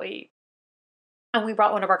employee. And we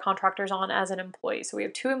brought one of our contractors on as an employee. So we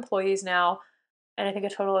have two employees now, and I think a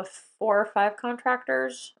total of 4 or 5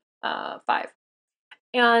 contractors. Five.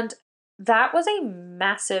 And that was a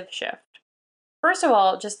massive shift. First of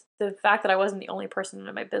all, just the fact that I wasn't the only person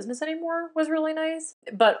in my business anymore was really nice.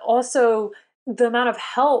 But also the amount of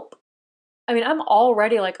help. I mean, I'm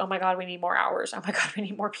already like, oh my God, we need more hours. Oh my God, we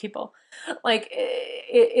need more people. Like,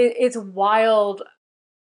 it's wild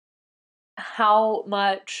how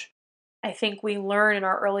much I think we learn in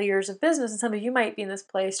our early years of business. And some of you might be in this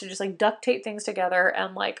place to just like duct tape things together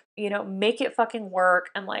and like, make it fucking work.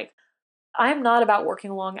 And like, I'm not about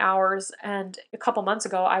working long hours. And a couple months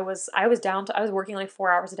ago, I was working like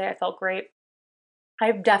 4 hours a day. I felt great.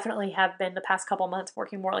 I definitely have been the past couple months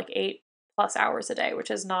working more like 8+ hours a day,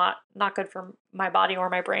 which is not good for my body or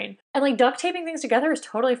my brain. And like duct taping things together is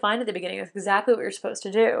totally fine at the beginning. It's exactly what you're supposed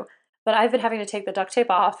to do. But I've been having to take the duct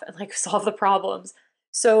tape off and like solve the problems.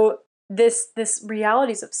 So this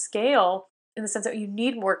realities of scale in the sense that you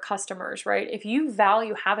need more customers, right? If you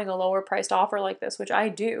value having a lower priced offer like this, which I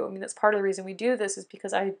do, I mean, that's part of the reason we do this is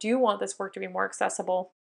because I do want this work to be more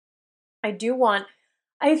accessible. I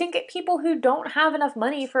think people who don't have enough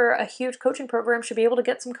money for a huge coaching program should be able to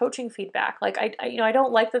get some coaching feedback. Like I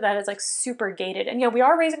don't like that is like super gated. And we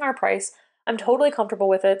are raising our price. I'm totally comfortable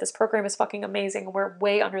with it. This program is fucking amazing. We're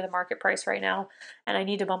way under the market price right now, and I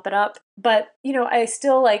need to bump it up. But, I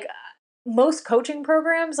still like most coaching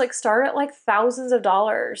programs like start at like thousands of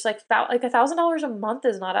dollars. Like $1,000 a month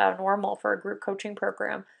is not out of normal for a group coaching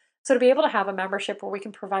program. So to be able to have a membership where we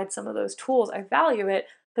can provide some of those tools, I value it,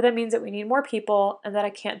 but that means that we need more people and that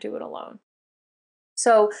I can't do it alone.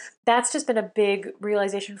 So that's just been a big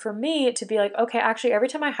realization for me to be like, okay, actually, every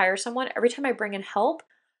time I hire someone, every time I bring in help,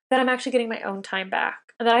 that I'm actually getting my own time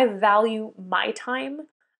back and that I value my time,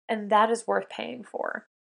 and that is worth paying for.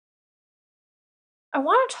 I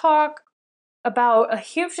want to talk about a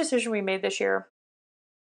huge decision we made this year,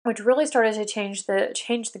 which really started to change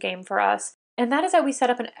the game for us. And that is that we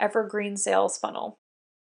set up an evergreen sales funnel.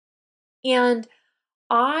 And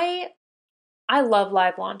I I love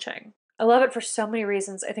live launching. I love it for so many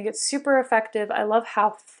reasons. I think it's super effective. I love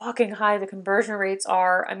how fucking high the conversion rates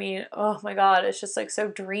are. I mean, oh my God, it's just like so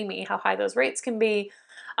dreamy how high those rates can be.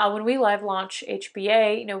 When we live launch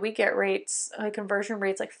HBA, we get rates, like conversion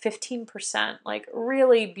rates like 15%, like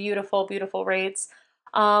really beautiful, beautiful rates.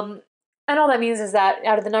 And all that means is that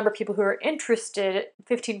out of the number of people who are interested,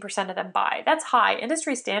 15% of them buy. That's high.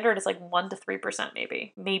 Industry standard is like 1 to 3%,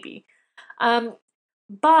 maybe. Um,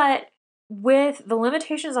 but with the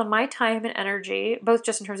limitations on my time and energy, both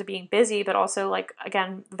just in terms of being busy, but also like,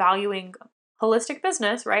 again, valuing holistic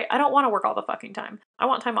business, right? I don't want to work all the fucking time. I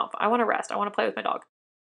want time off. I want to rest. I want to play with my dog.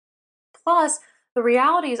 Plus, the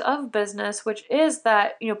realities of business, which is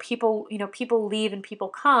that, people leave and people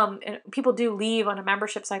come, and people do leave on a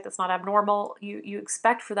membership site. That's not abnormal. You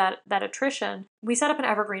expect for that attrition. We set up an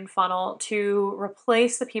evergreen funnel to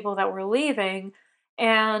replace the people that were leaving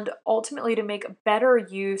and ultimately to make better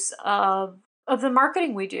use of the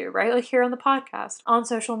marketing we do, right? Like here on the podcast, on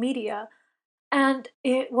social media. And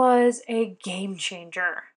it was a game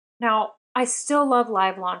changer. Now, I still love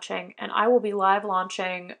live launching, and I will be live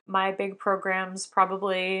launching my big programs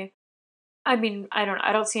probably. I mean, I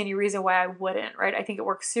don't see any reason why I wouldn't, right? I think it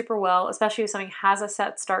works super well, especially if something has a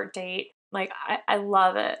set start date. Like I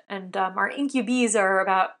love it. And our incubes are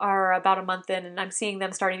about a month in, and I'm seeing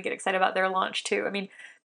them starting to get excited about their launch too. I mean,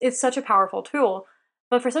 it's such a powerful tool.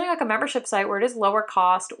 But for something like a membership site where it is lower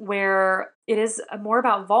cost, where it is more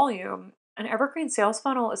about volume, an evergreen sales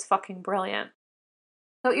funnel is fucking brilliant.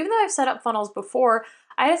 So even though I've set up funnels before,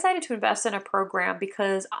 I decided to invest in a program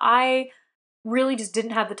because I really just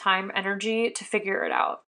didn't have the time, energy to figure it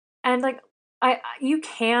out. And like you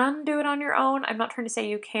can do it on your own. I'm not trying to say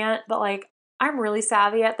you can't, but like I'm really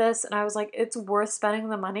savvy at this and I was like it's worth spending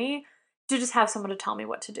the money to just have someone to tell me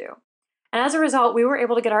what to do. And as a result, we were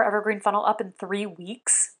able to get our evergreen funnel up in 3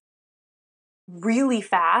 weeks, really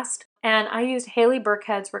fast. And I used Haley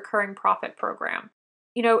Burkhead's recurring profit program.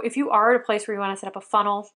 You know, if you are at a place where you want to set up a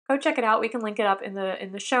funnel, go check it out. We can link it up in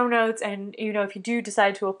the show notes. And you know, if you do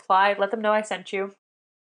decide to apply, let them know I sent you.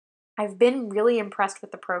 I've been really impressed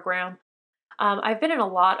with the program. I've been in a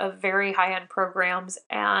lot of very high-end programs,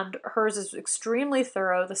 and hers is extremely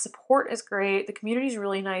thorough. The support is great. The community is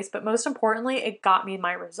really nice, but most importantly, it got me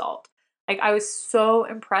my result. Like I was so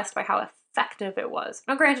impressed by how effective it was.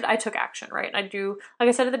 Now, granted, I took action, right? And I do, like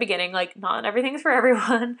I said at the beginning, like not everything's for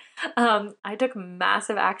everyone. I took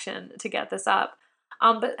massive action to get this up.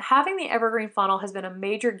 But having the evergreen funnel has been a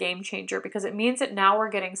major game changer because it means that now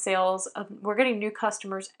we're getting we're getting new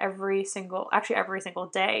customers actually every single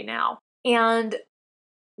day now. And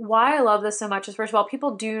why I love this so much is, first of all,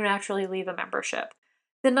 people do naturally leave a membership.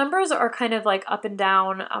 The numbers are kind of like up and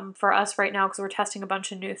down for us right now because we're testing a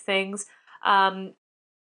bunch of new things.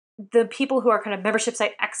 The people who are kind of membership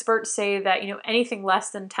site experts say that, you know, anything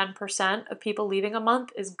less than 10% of people leaving a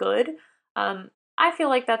month is good. I feel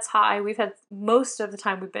like that's high. We've had most of the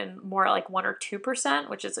time we've been more like 1 or 2%,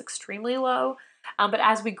 which is extremely low. But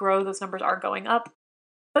as we grow, those numbers are going up.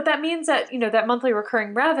 But that means that, you know, that monthly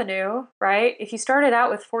recurring revenue, right? If you started out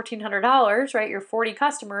with $1,400, right, your 40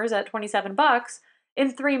 customers at $27,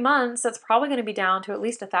 in 3 months, that's probably going to be down to at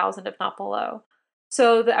least 1,000, if not below.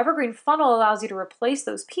 So the evergreen funnel allows you to replace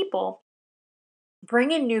those people,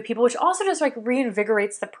 bring in new people, which also just like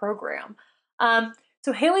reinvigorates the program.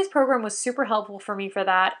 So Haley's program was super helpful for me for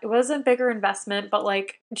that. It was a bigger investment, but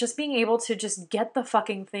like just being able to just get the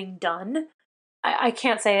fucking thing done. I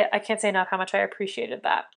can't say it. I can't say enough how much I appreciated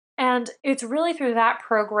that. And it's really through that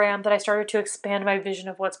program that I started to expand my vision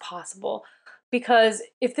of what's possible. Because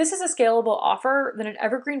if this is a scalable offer, then an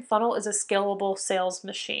evergreen funnel is a scalable sales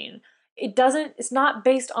machine. It's not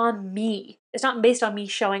based on me. It's not based on me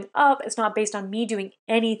showing up. It's not based on me doing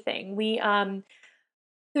anything.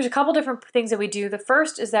 There's a couple different things that we do. The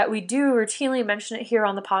first is that we do routinely mention it here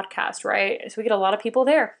on the podcast, right? So we get a lot of people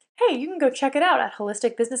there. Hey, you can go check it out at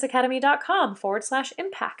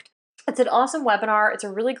holisticbusinessacademy.com/impact. It's an awesome webinar. It's a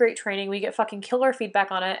really great training. We get fucking killer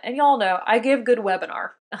feedback on it. And y'all know I give good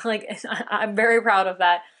webinar. Like I'm very proud of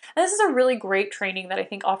that. And this is a really great training that I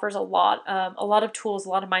think offers a lot of tools, a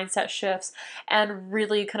lot of mindset shifts, and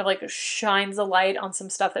really kind of like shines a light on some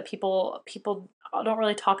stuff that people don't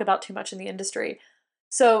really talk about too much in the industry.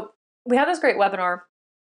 So we have this great webinar.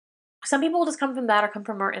 Some people will just come from that or come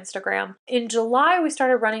from our Instagram. In July, we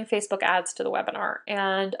started running Facebook ads to the webinar,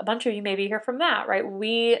 and a bunch of you maybe hear from that, right?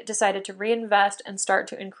 We decided to reinvest and start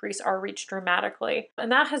to increase our reach dramatically,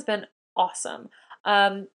 and that has been awesome.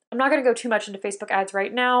 I'm not going to go too much into Facebook ads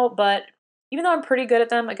right now, but even though I'm pretty good at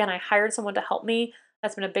them, again, I hired someone to help me.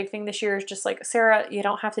 That's been a big thing this year, is just like, Sarah, you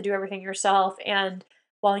don't have to do everything yourself. And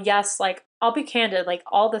while yes, like I'll be candid, like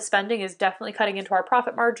all the spending is definitely cutting into our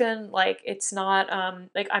profit margin. Like it's not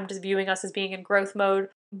like I'm just viewing us as being in growth mode.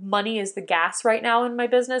 Money is the gas right now in my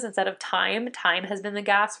business instead of time. Time has been the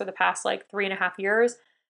gas for the past like 3.5 years.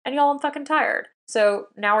 And y'all, I'm fucking tired. So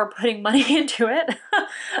now we're putting money into it.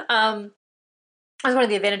 That's one of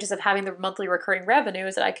the advantages of having the monthly recurring revenue,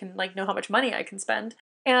 is that I can like know how much money I can spend.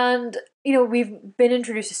 And, you know, we've been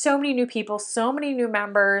introduced to so many new people, so many new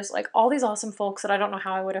members, like all these awesome folks that I don't know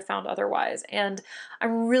how I would have found otherwise. And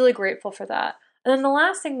I'm really grateful for that. And then the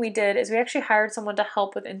last thing we did is we actually hired someone to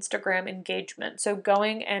help with Instagram engagement. So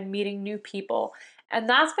going and meeting new people. And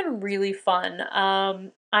that's been really fun.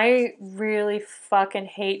 I really fucking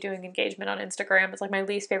hate doing engagement on Instagram. It's like my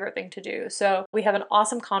least favorite thing to do. So we have an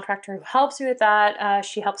awesome contractor who helps me with that.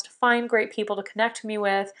 She helps to find great people to connect me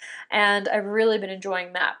with, and I've really been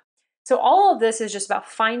enjoying that. So all of this is just about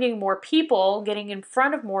finding more people, getting in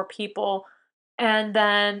front of more people, and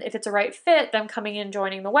then if it's a right fit, them coming in,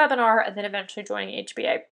 joining the webinar, and then eventually joining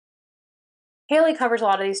HBA. Haley covers a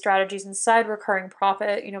lot of these strategies inside Recurring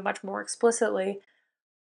Profit, much more explicitly.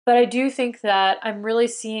 But I do think that I'm really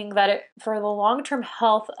seeing that for the long-term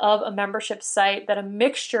health of a membership site, that a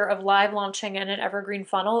mixture of live launching and an evergreen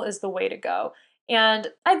funnel is the way to go. And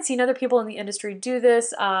I'd seen other people in the industry do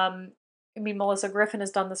this. Melissa Griffin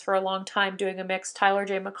has done this for a long time, doing a mix. Tyler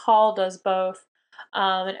J. McCall does both,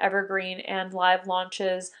 an evergreen and live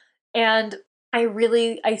launches. And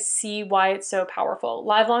I see why it's so powerful.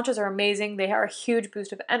 Live launches are amazing. They are a huge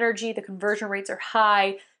boost of energy. The conversion rates are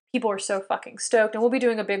high. People are so fucking stoked. And we'll be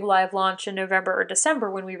doing a big live launch in November or December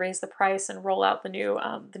when we raise the price and roll out the new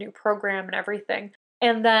program and everything.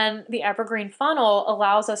 And then the evergreen funnel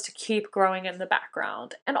allows us to keep growing in the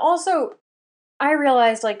background. And also, I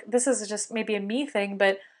realized, like, this is just maybe a me thing,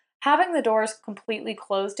 but having the doors completely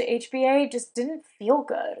closed to HBA just didn't feel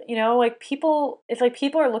good. Like, if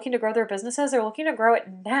people are looking to grow their businesses, they're looking to grow it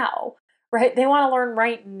now, right? They want to learn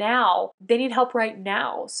right now. They need help right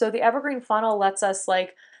now. So the evergreen funnel lets us,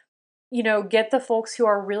 like, get the folks who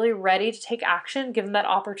are really ready to take action, give them that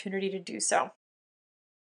opportunity to do so.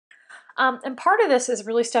 And part of this is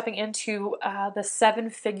really stepping into the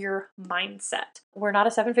 7-figure mindset. We're not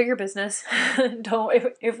a 7-figure business.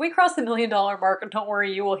 If we cross the $1 million mark, don't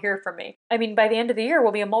worry, you will hear from me. I mean, by the end of the year,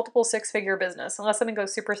 we'll be a multiple 6-figure business, unless something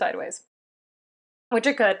goes super sideways, which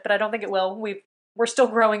it could, but I don't think it will. We're still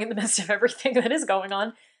growing in the midst of everything that is going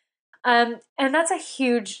on, and that's a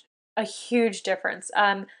huge difference.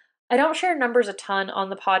 I don't share numbers a ton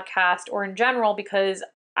on the podcast or in general because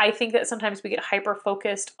I think that sometimes we get hyper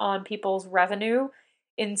focused on people's revenue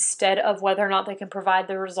instead of whether or not they can provide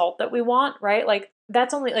the result that we want, right? Like,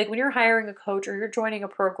 that's only like when you're hiring a coach or you're joining a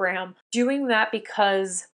program, doing that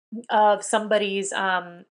because of somebody's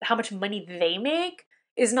how much money they make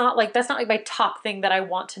is not like, that's not like my top thing that I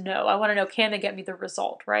want to know. I want to know, can they get me the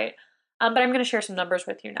result, right? But I'm going to share some numbers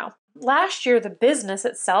with you now. Last year, the business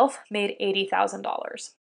itself made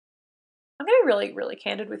 $80,000. I'm going to be really, really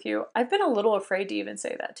candid with you. I've been a little afraid to even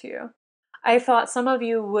say that to you. I thought some of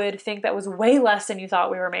you would think that was way less than you thought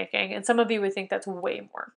we were making, and some of you would think that's way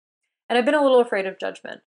more. And I've been a little afraid of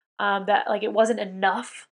judgment, that like it wasn't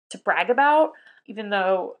enough to brag about, even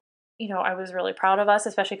though, I was really proud of us,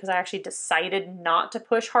 especially because I actually decided not to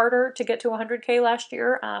push harder to get to 100K last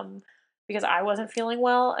year, because I wasn't feeling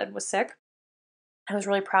well and was sick. I was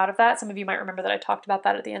really proud of that. Some of you might remember that I talked about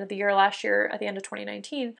that at the end of the year last year, at the end of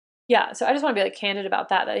 2019. Yeah, so I just want to be like candid about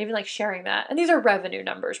that even like sharing that. And these are revenue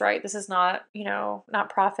numbers, right? This is not, not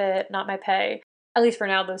profit, not my pay. At least for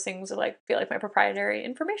now, those things are like feel like my proprietary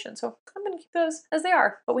information. So I'm going to keep those as they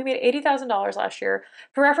are. But we made $80,000 last year.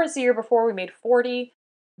 For reference, the year before we made 40.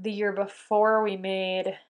 The year before we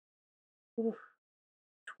made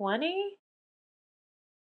 20?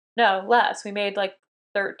 No, less. We made like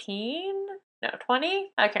 13? No,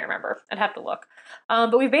 20? I can't remember. I'd have to look.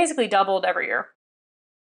 But we basically doubled every year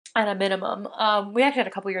at a minimum. We actually had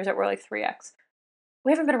a couple years that were like 3x.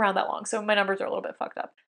 We haven't been around that long, so my numbers are a little bit fucked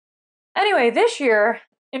up. Anyway, this year,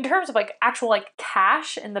 in terms of like actual like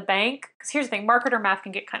cash in the bank, because here's the thing, marketer math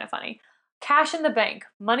can get kind of funny. Cash in the bank,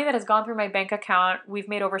 money that has gone through my bank account, we've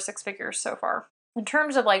made over 6 figures so far. In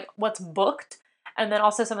terms of like what's booked, and then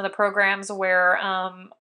also some of the programs where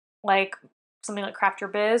like something like Craft Your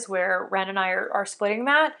Biz, where Ren and I are splitting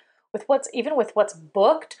that, with what's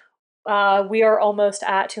booked, we are almost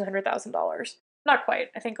at $200,000. Not quite.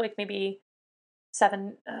 I think like maybe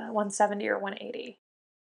 170 or 180.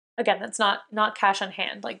 Again, that's not cash on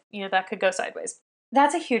hand. Like, that could go sideways.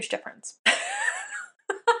 That's a huge difference. That's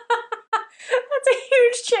a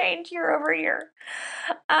huge change year over year.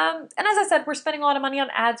 And as I said, we're spending a lot of money on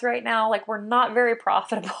ads right now. Like, we're not very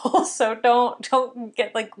profitable, so don't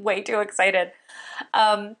get like way too excited.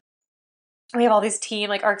 We have all these team,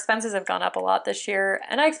 like our expenses have gone up a lot this year,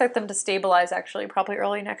 and I expect them to stabilize actually probably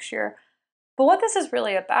early next year. But what this is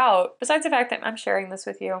really about, besides the fact that I'm sharing this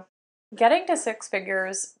with you, getting to 6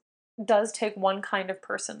 figures does take one kind of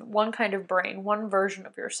person, one kind of brain, one version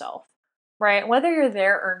of yourself, right? Whether you're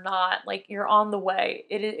there or not, like you're on the way.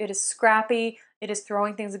 It is scrappy. It is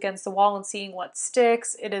throwing things against the wall and seeing what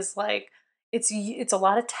sticks. It is like, it's a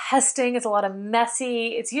lot of testing. It's a lot of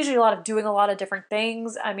messy. It's usually a lot of doing a lot of different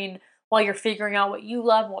things. I mean, while you're figuring out what you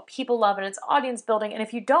love and what people love, and it's audience building. And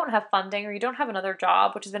if you don't have funding or you don't have another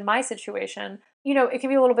job, which has been my situation, it can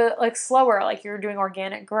be a little bit like slower, like you're doing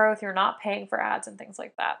organic growth, you're not paying for ads and things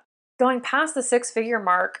like that. Going past the 6-figure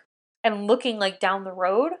mark and looking like down the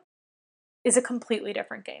road is a completely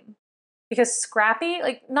different game. Because scrappy,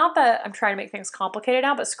 like, not that I'm trying to make things complicated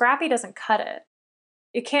now, but scrappy doesn't cut it.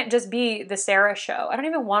 it can't just be the Sarah show. I don't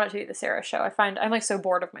even want it to be the Sarah show. I'm like so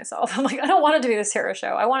bored of myself. I'm like, I don't want it to be the Sarah show.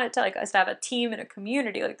 I want it to like us to have a team and a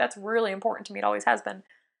community. Like that's really important to me. It always has been.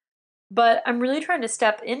 But I'm really trying to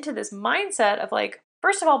step into this mindset of like,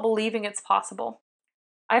 first of all, believing it's possible.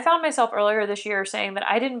 I found myself earlier this year saying that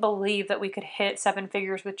I didn't believe that we could hit 7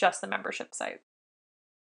 figures with just the membership site.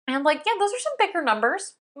 And I'm like, yeah, those are some bigger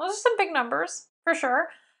numbers. Those are some big numbers for sure.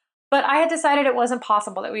 But I had decided it wasn't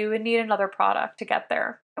possible, that we would need another product to get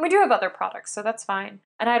there. And we do have other products, so that's fine.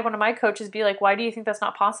 And I had one of my coaches be like, why do you think that's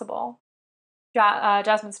not possible?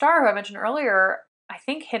 Jasmine Starr, who I mentioned earlier, I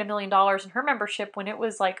think hit $1 million in her membership when it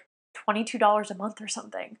was like $22 a month or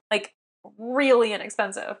something. Like really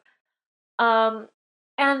inexpensive.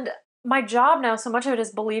 And my job now, so much of it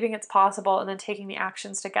is believing it's possible and then taking the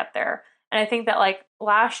actions to get there. And I think that like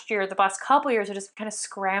last year, the last couple of years are just kind of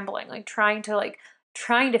scrambling, like trying to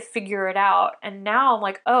figure it out. And now I'm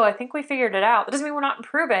like, oh, I think we figured it out. That doesn't mean we're not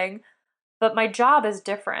improving, but my job is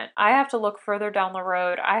different. I have to look further down the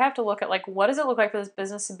road. I have to look at like, what does it look like for this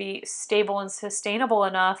business to be stable and sustainable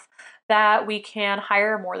enough that we can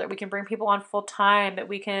hire more, that we can bring people on full time, that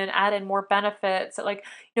we can add in more benefits, that like,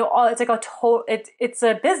 all it's like it's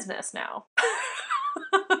a business now.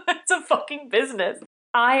 It's a fucking business.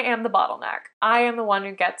 I am the bottleneck. I am the one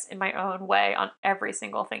who gets in my own way on every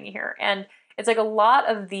single thing here. And it's like a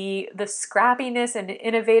lot of the scrappiness and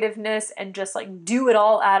innovativeness and just like do it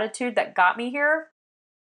all attitude that got me here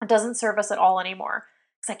doesn't serve us at all anymore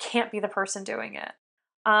because I can't be the person doing it.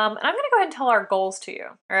 And I'm going to go ahead and tell our goals to you,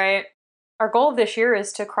 all right? Our goal this year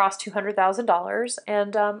is to cross $200,000,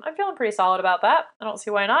 and I'm feeling pretty solid about that. I don't see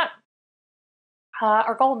why not.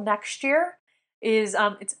 Our goal next year is,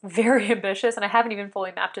 it's very ambitious, and I haven't even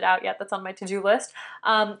fully mapped it out yet. That's on my to-do list,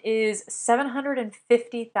 is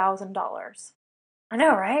 $750,000. I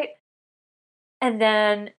know, right? And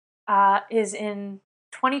then is in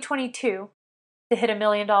 2022 to hit $1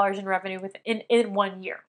 million in revenue in 1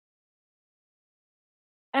 year.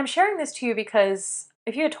 And I'm sharing this to you because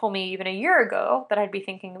if you had told me even a year ago that I'd be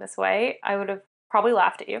thinking this way, I would have probably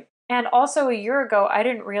laughed at you. And also a year ago, I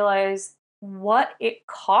didn't realize what it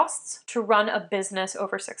costs to run a business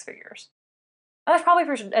over 6 figures. That's probably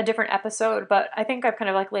for a different episode, but I think I've kind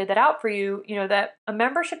of like laid that out for you, that a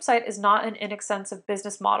membership site is not an inexpensive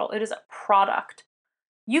business model. It is a product.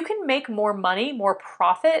 You can make more money, more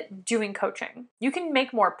profit doing coaching. You can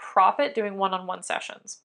make more profit doing one-on-one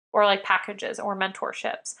sessions or like packages or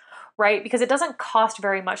mentorships, right? Because it doesn't cost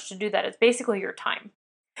very much to do that. It's basically your time.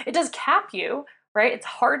 It does cap you, right? It's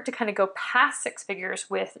hard to kind of go past 6 figures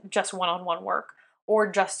with just one-on-one work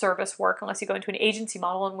or just service work unless you go into an agency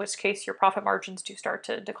model, in which case your profit margins do start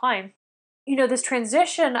to decline. This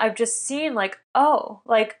transition I've just seen like, oh,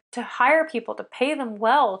 like to hire people, to pay them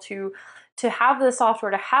well, to have the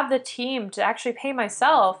software, to have the team, to actually pay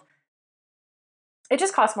myself, it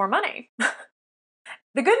just costs more money.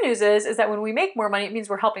 The good news is that when we make more money, it means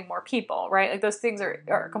we're helping more people, right? Like those things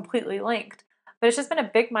are completely linked. But it's just been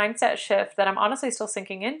a big mindset shift that I'm honestly still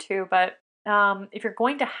sinking into. But if you're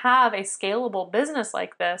going to have a scalable business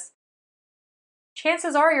like this,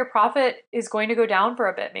 chances are your profit is going to go down for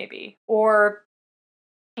a bit maybe. Or,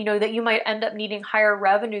 that you might end up needing higher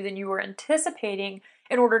revenue than you were anticipating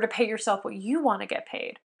in order to pay yourself what you want to get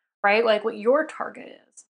paid, right? Like what your target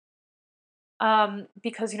is.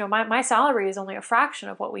 Because, my salary is only a fraction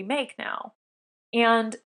of what we make now.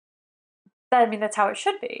 And that's how it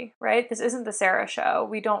should be, right? This isn't the Sarah show.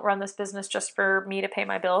 We don't run this business just for me to pay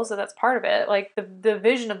my bills, so that's part of it. Like the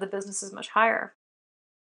vision of the business is much higher.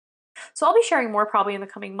 So I'll be sharing more probably in the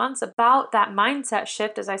coming months about that mindset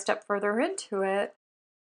shift as I step further into it.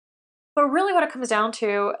 But really what it comes down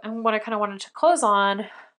to, and what I kind of wanted to close on,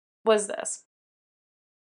 was this.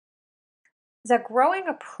 Is that growing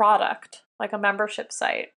a product like a membership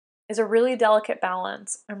site is a really delicate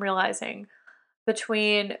balance, I'm realizing,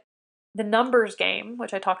 between the numbers game,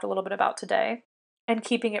 which I talked a little bit about today, and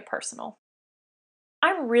keeping it personal.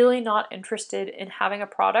 I'm really not interested in having a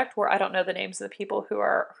product where I don't know the names of the people who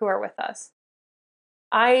are with us.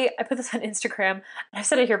 I put this on Instagram, and I've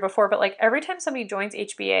said it here before, but like every time somebody joins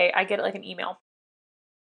HBA, I get like an email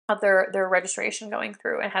of their registration going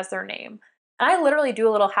through and has their name. And I literally do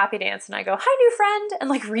a little happy dance and I go, "Hi, new friend," and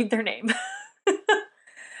like read their name.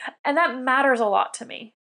 And that matters a lot to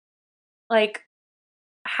me. Like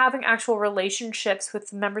having actual relationships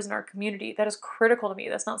with members in our community, that is critical to me.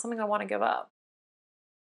 That's not something I want to give up.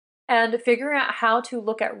 And figuring out how to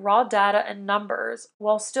look at raw data and numbers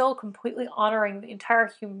while still completely honoring the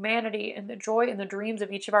entire humanity and the joy and the dreams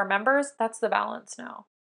of each of our members, that's the balance now.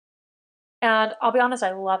 And I'll be honest,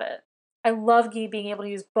 I love it. I love being able to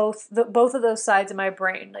use both of those sides of my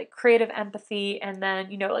brain, like creative empathy and then,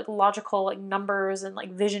 like logical, like numbers and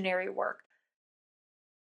like visionary work.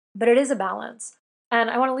 But it is a balance. And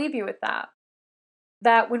I want to leave you with that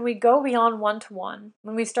when we go beyond one to one,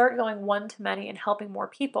 when we start going one to many and helping more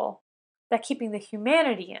people, that keeping the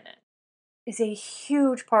humanity in it is a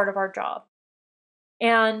huge part of our job.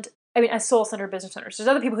 And I mean, as soul-centered business owners, there's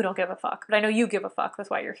other people who don't give a fuck, but I know you give a fuck. That's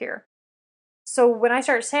why you're here. So when I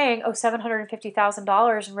start saying, oh,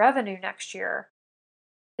 $750,000 in revenue next year,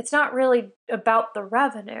 it's not really about the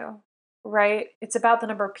revenue, right? It's about the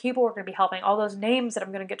number of people we're going to be helping, all those names that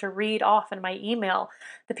I'm going to get to read off in my email,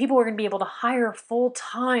 the people we're going to be able to hire full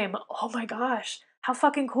time. Oh my gosh, how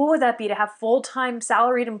fucking cool would that be to have full time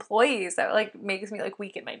salaried employees? That like makes me like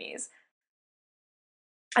weak in my knees.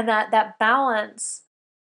 And that balance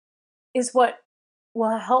is what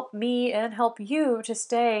will help me and help you to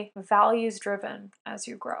stay values driven as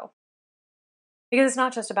you grow. Because it's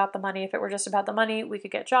not just about the money. If it were just about the money, we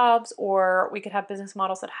could get jobs or we could have business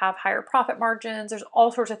models that have higher profit margins. There's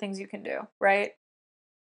all sorts of things you can do, right?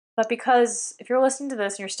 But because if you're listening to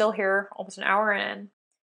this and you're still here almost an hour in,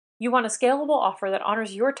 you want a scalable offer that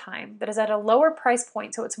honors your time, that is at a lower price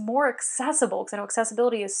point so it's more accessible, because I know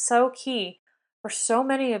accessibility is so key for so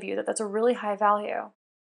many of you that that's a really high value,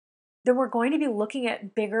 then we're going to be looking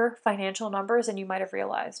at bigger financial numbers than you might have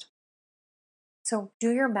realized. So do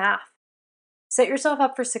your math. Set yourself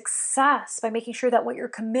up for success by making sure that what you're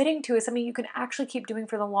committing to is something you can actually keep doing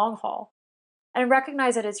for the long haul. And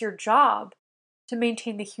recognize that it's your job to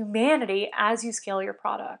maintain the humanity as you scale your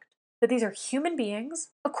product. That these are human beings.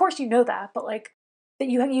 Of course you know that, but like that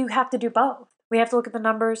you have to do both. We have to look at the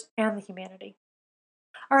numbers and the humanity.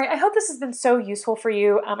 All right, I hope this has been so useful for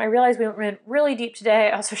you. I realize we went really deep today.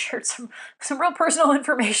 I also shared some real personal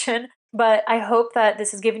information, but I hope that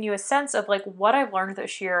this has given you a sense of like what I've learned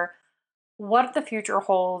this year, what the future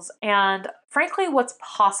holds, and frankly, what's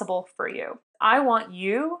possible for you. I want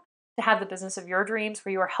you to have the business of your dreams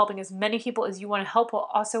where you are helping as many people as you want to help while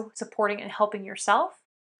also supporting and helping yourself.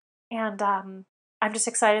 And I'm just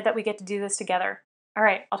excited that we get to do this together. All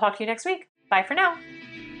right, I'll talk to you next week. Bye for now.